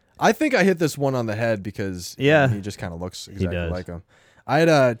him. I think I hit this one on the head because he just kind of looks exactly like him. I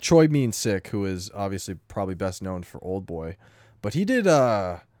had Choi Min-sik, who is obviously probably best known for Old Boy, but he did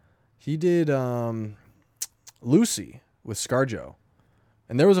Lucy with ScarJo.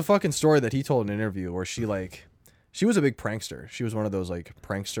 And there was a fucking story that he told in an interview where she was a big prankster. She was one of those like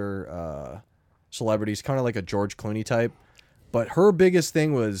prankster celebrities, kind of like a George Clooney type. But her biggest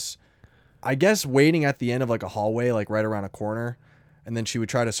thing was, I guess, waiting at the end of like a hallway, like right around a corner. And then she would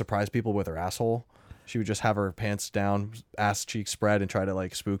try to surprise people with her asshole. She would just have her pants down, ass cheeks spread, and try to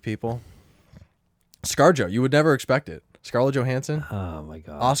like spook people. ScarJo, you would never expect it. Scarlett Johansson. Oh my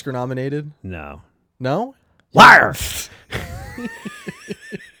God. Oscar nominated. No. Liar.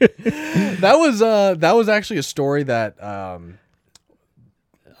 That was actually a story that. Oh,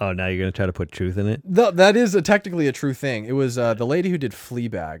 now you're gonna try to put truth in it? That is technically a true thing. It was the lady who did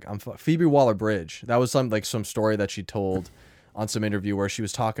Fleabag. Phoebe Waller-Bridge. That was some story that she told on some interview where she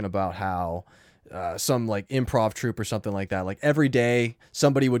was talking about how some like improv troupe or something like that. Like every day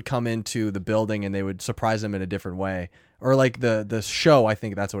somebody would come into the building and they would surprise them in a different way. Or like the show, I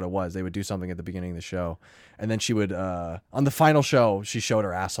think that's what it was. They would do something at the beginning of the show. And then she would, on the final show, she showed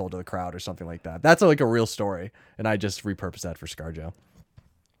her asshole to the crowd or something like that. That's like a real story. And I just repurposed that for ScarJo.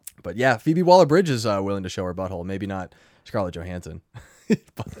 But yeah, Phoebe Waller-Bridge is willing to show her butthole. Maybe not Scarlett Johansson.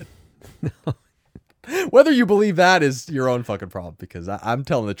 But no. Whether you believe that is your own fucking problem, because I'm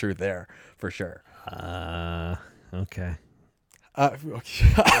telling the truth there for sure. Okay.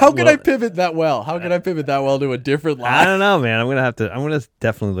 How can I pivot that well? How can I pivot that well to a different line? I don't know, man. I'm gonna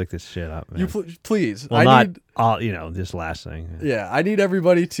definitely look this shit up, man. You please. Well, I need all, this last thing. Yeah, I need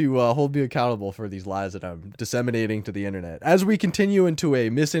everybody to hold me accountable for these lies that I'm disseminating to the internet. As we continue into a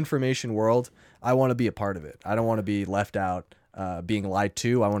misinformation world, I want to be a part of it. I don't want to be left out, being lied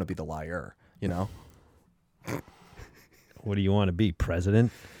to. I want to be the liar. You know. What do you want to be,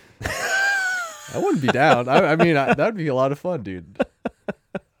 president? I wouldn't be down. I mean, that'd be a lot of fun, dude.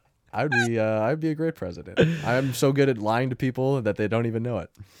 I'd be a great president. I'm so good at lying to people that they don't even know it.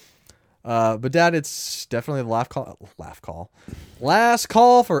 But Dad, it's definitely the last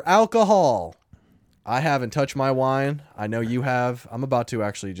call for alcohol. I haven't touched my wine. I know you have. I'm about to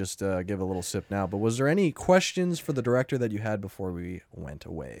actually just give a little sip now. But was there any questions for the director that you had before we went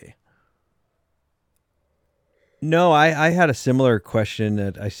away? No, I had a similar question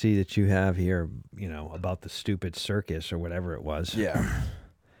that I see that you have here, about the stupid circus or whatever it was. Yeah.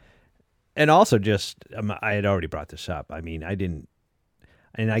 And also just, I had already brought this up. I mean, I didn't,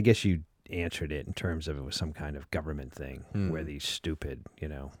 and I guess you answered it in terms of it was some kind of government thing where these stupid,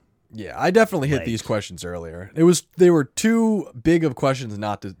 Yeah, I definitely hit these questions earlier. They were too big of questions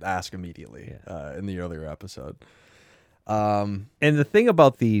not to ask immediately in the earlier episode. And the thing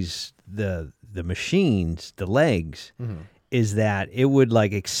about the machines, the legs, is that it would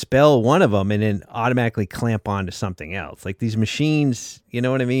like expel one of them and then automatically clamp onto something else. Like these machines, you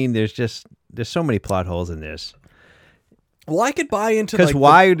know what I mean? There's so many plot holes in this. Well, I could buy into because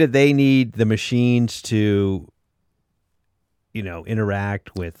why did they need the machines to,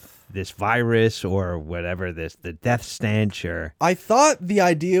 interact with this virus or whatever the death stench or? I thought the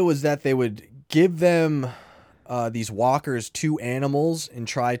idea was that they would give them these walkers to animals and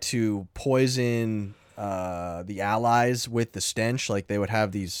try to poison the allies with the stench. Like they would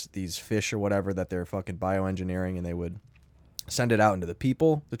have these fish or whatever that they're fucking bioengineering, and they would send it out into the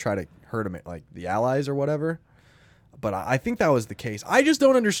people to try to hurt them, like the allies or whatever. But I think that was the case. I just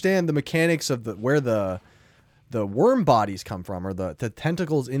don't understand the mechanics of where the worm bodies come from, or the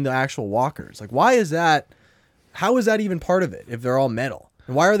tentacles in the actual walkers. Like, why is that How is that even part of it if they're all metal?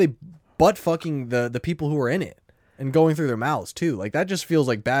 And why are they butt fucking the people who are in it and going through their mouths too? Like that just feels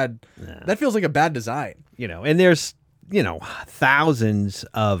like bad. That feels like a bad design. And there's thousands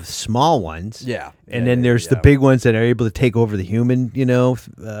of small ones. Yeah. And then there's the big ones that are able to take over the human.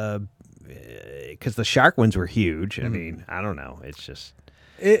 Because the shark ones were huge. I mean, I don't know. It's just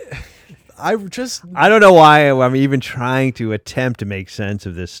I don't know why I'm even trying to attempt to make sense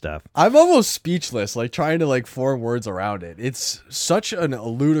of this stuff. I'm almost speechless, like trying to like form words around it. It's such a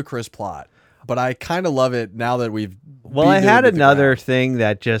ludicrous plot, but I kind of love it now that we've. Well, I had another thing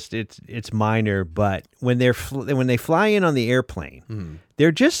that just it's minor, but when they fly in on the airplane,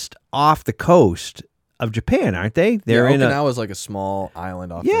 they're just off the coast of Japan, aren't they? They're in Okinawa is like a small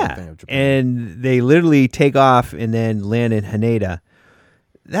island off the thing of Japan, and they literally take off and then land in Haneda.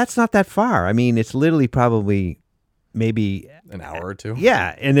 That's not that far. I mean, it's literally probably maybe an hour or two.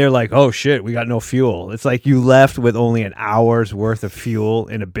 Yeah, and they're like, "Oh shit, we got no fuel." It's like you left with only an hour's worth of fuel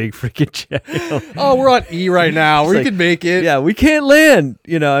in a big freaking jet. Oh, we're on E right now. We can make it. Yeah, we can't land.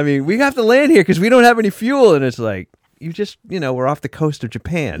 I mean, we have to land here because we don't have any fuel. And it's like, you just, we're off the coast of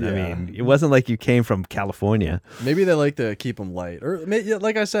Japan. Yeah. I mean, it wasn't like you came from California. Maybe they like to keep them light. Or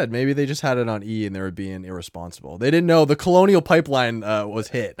like I said, maybe they just had it on E and they were being irresponsible. They didn't know the Colonial Pipeline was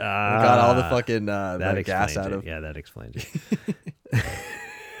hit. They got all the fucking the gas out of it. Yeah, that explains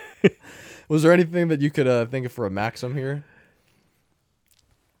it. Was there anything that you could think of for a maxim here?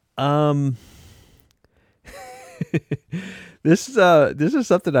 This is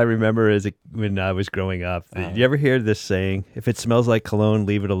something I remember when I was growing up. Did you ever hear this saying? If it smells like cologne,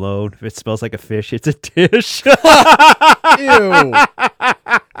 leave it alone. If it smells like a fish, it's a dish. Ew.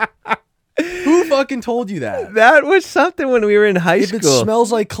 Who fucking told you that? That was something when we were in high school. If it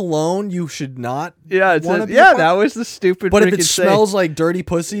smells like cologne, you should not. Yeah, that was the stupid. But if it saying. Smells like dirty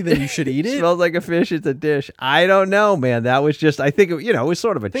pussy, then you should eat it. Smells like a fish, it's a dish. I don't know, man. That was just. I think it was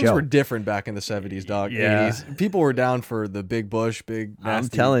sort of a Things joke. were different back in the 70s, dog. Yeah. 80s. People were down for the big bush, big. Nasty, I'm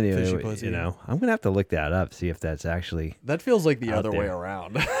telling you, fishy pussy. I'm gonna have to look that up, see if that's actually. That feels like the other way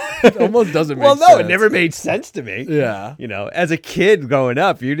around. It almost doesn't make sense. Well, no, it never made sense to me. Yeah. As a kid growing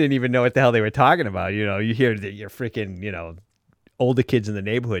up, you didn't even know what the hell they were talking about. You hear your freaking, older kids in the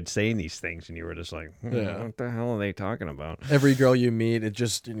neighborhood saying these things, and you were just like, what the hell are they talking about? Every girl you meet, it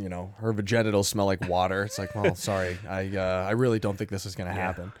just, her genitals smell like water. It's like, well, sorry, I really don't think this is going to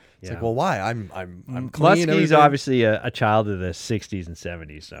happen. It's like, well, why? I'm clean. Muskie's obviously a child of the 60s and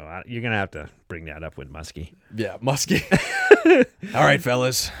 70s, so you're going to have to bring that up with Muskie. Yeah, Muskie. All right,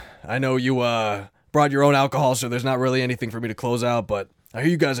 fellas. I know you brought your own alcohol, so there's not really anything for me to close out, but I hear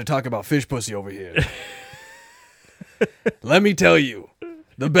you guys are talking about fish pussy over here. Let me tell you,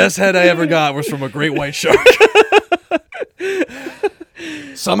 the best head I ever got was from a great white shark.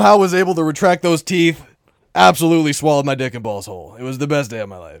 Somehow was able to retract those teeth, absolutely swallowed my dick and balls whole. It was the best day of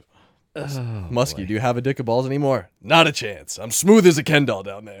my life. Muskie, do you have a dick and balls anymore? Not a chance. I'm smooth as a Ken doll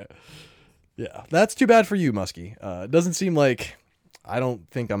down there. Yeah, that's too bad for you, Muskie. It doesn't seem like... I don't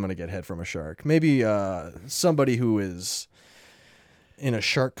think I'm going to get head from a shark. Maybe somebody who is in a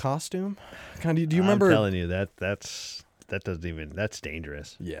shark costume. Do you remember? I'm telling you, that's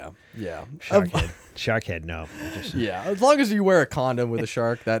dangerous. Yeah. Shark head, no. Yeah, as long as you wear a condom with a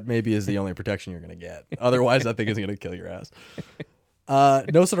shark, that maybe is the only protection you're going to get. Otherwise, that thing is going to kill your ass.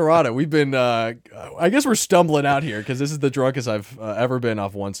 No Sonorata, we've been, I guess we're stumbling out here because this is the drunkest I've ever been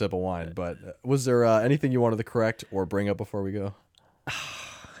off one sip of wine. But was there anything you wanted to correct or bring up before we go?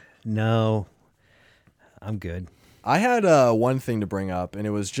 No, I'm good. I had one thing to bring up, and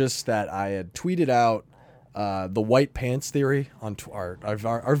it was just that I had tweeted out the white pants theory on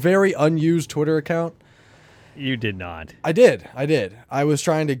our very unused Twitter account. You did not. I did. I was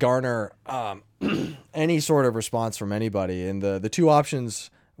trying to garner any sort of response from anybody, and the two options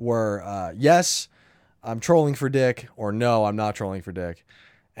were yes, I'm trolling for dick, or no, I'm not trolling for dick.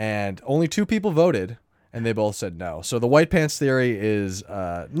 And only 2 people voted, and they both said no. So the white pants theory is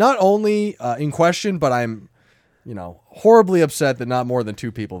not only in question, but I'm, horribly upset that not more than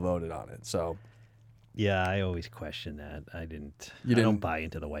 2 people voted on it. So, yeah, I always question that. I don't buy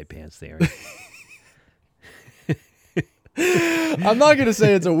into the white pants theory. I'm not going to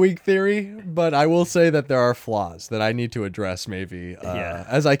say it's a weak theory, but I will say that there are flaws that I need to address maybe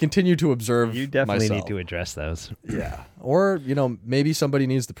as I continue to observe You definitely myself. need to address those. Yeah. Or, maybe somebody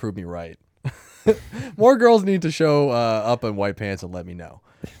needs to prove me right. More girls need to show up in white pants and let me know.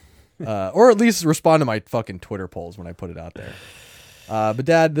 Or at least respond to my fucking Twitter polls when I put it out there. But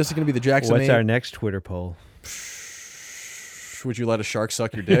Dad, this is going to be the Jackson. What's our next Twitter poll? Would you let a shark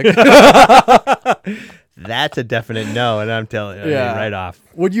suck your dick? That's a definite no, and I'm telling you right off.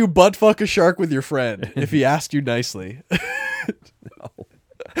 Would you butt fuck a shark with your friend if he asked you nicely?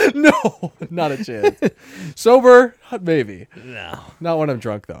 No, not a chance. Sober, maybe. No. Not when I'm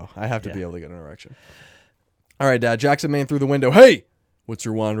drunk, though. I have to be able to get an erection. All right, Dad. Jackson Maine through the window. Hey, what's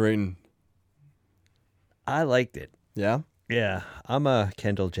your wand rating? I liked it. Yeah? Yeah. I'm a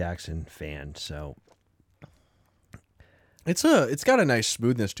Kendall Jackson fan, so. It's got a nice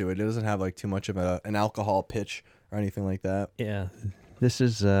smoothness to it. It doesn't have like too much of an alcohol pitch or anything like that. Yeah. This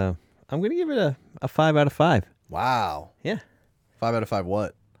is, I'm going to give it a 5 out of 5. Wow. Yeah. 5 out of 5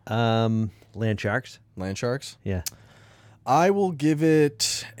 what? Land Sharks. Land Sharks? Yeah. I will give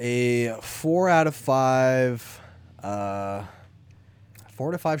it a 4 out of 5. 4 out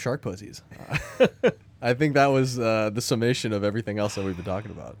of 5 shark pussies. I think that was the summation of everything else that we've been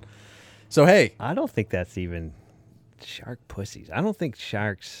talking about. So, hey. I don't think that's even shark pussies. I don't think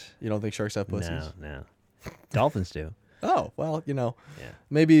sharks. You don't think sharks have pussies? No. Dolphins do. Oh, well,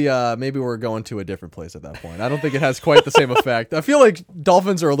 maybe we're going to a different place at that point. I don't think it has quite the same effect. I feel like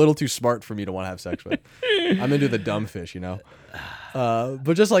dolphins are a little too smart for me to want to have sex with. I'm into the dumb fish,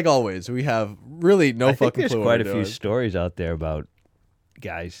 But just like always, we have really no fucking clue. There's quite a few stories out there about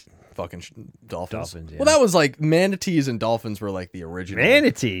guys fucking dolphins. Yeah. Well, that was like manatees and dolphins were like the original.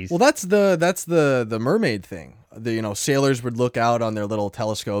 Manatees. Well, that's the mermaid thing. Sailors would look out on their little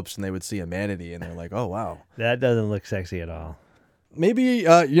telescopes and they would see a manatee and they're like, "Oh wow, that doesn't look sexy at all." Maybe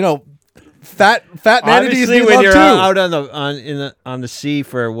fat manatees Obviously, need when love you're too. out on the sea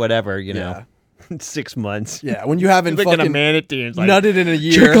for whatever 6 months. Yeah, when you haven't look fucking at a manatee and it's like, nutted in a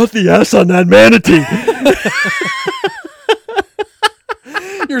year. Check out the ass on that manatee.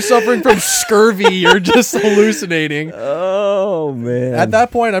 You're suffering from scurvy. You're just hallucinating. Oh, man. At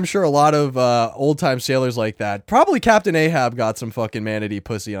that point, I'm sure a lot of old-time sailors like that. Probably Captain Ahab got some fucking manatee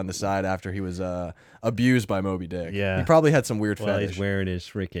pussy on the side after he was abused by Moby Dick. Yeah. He probably had some weird fetish. He's wearing his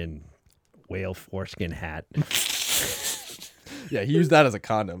freaking whale foreskin hat. Yeah, he used that as a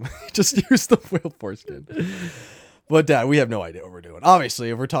condom. He just used the whale foreskin. But, Dad, we have no idea what we're doing. Obviously,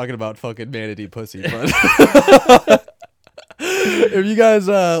 if we're talking about fucking manatee pussy. But if you guys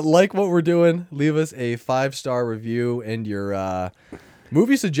like what we're doing, leave us a 5-star review and your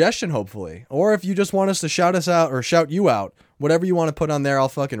movie suggestion, hopefully. Or if you just want us to shout us out or shout you out, whatever you want to put on there, I'll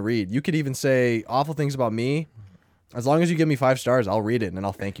fucking read. You could even say awful things about me. As long as you give me 5 stars, I'll read it and then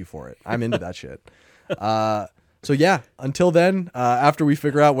I'll thank you for it. I'm into that shit. So yeah, until then, after we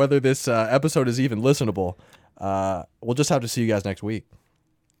figure out whether this episode is even listenable, we'll just have to see you guys next week.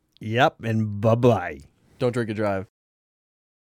 Yep, and bye-bye. Don't drink and drive.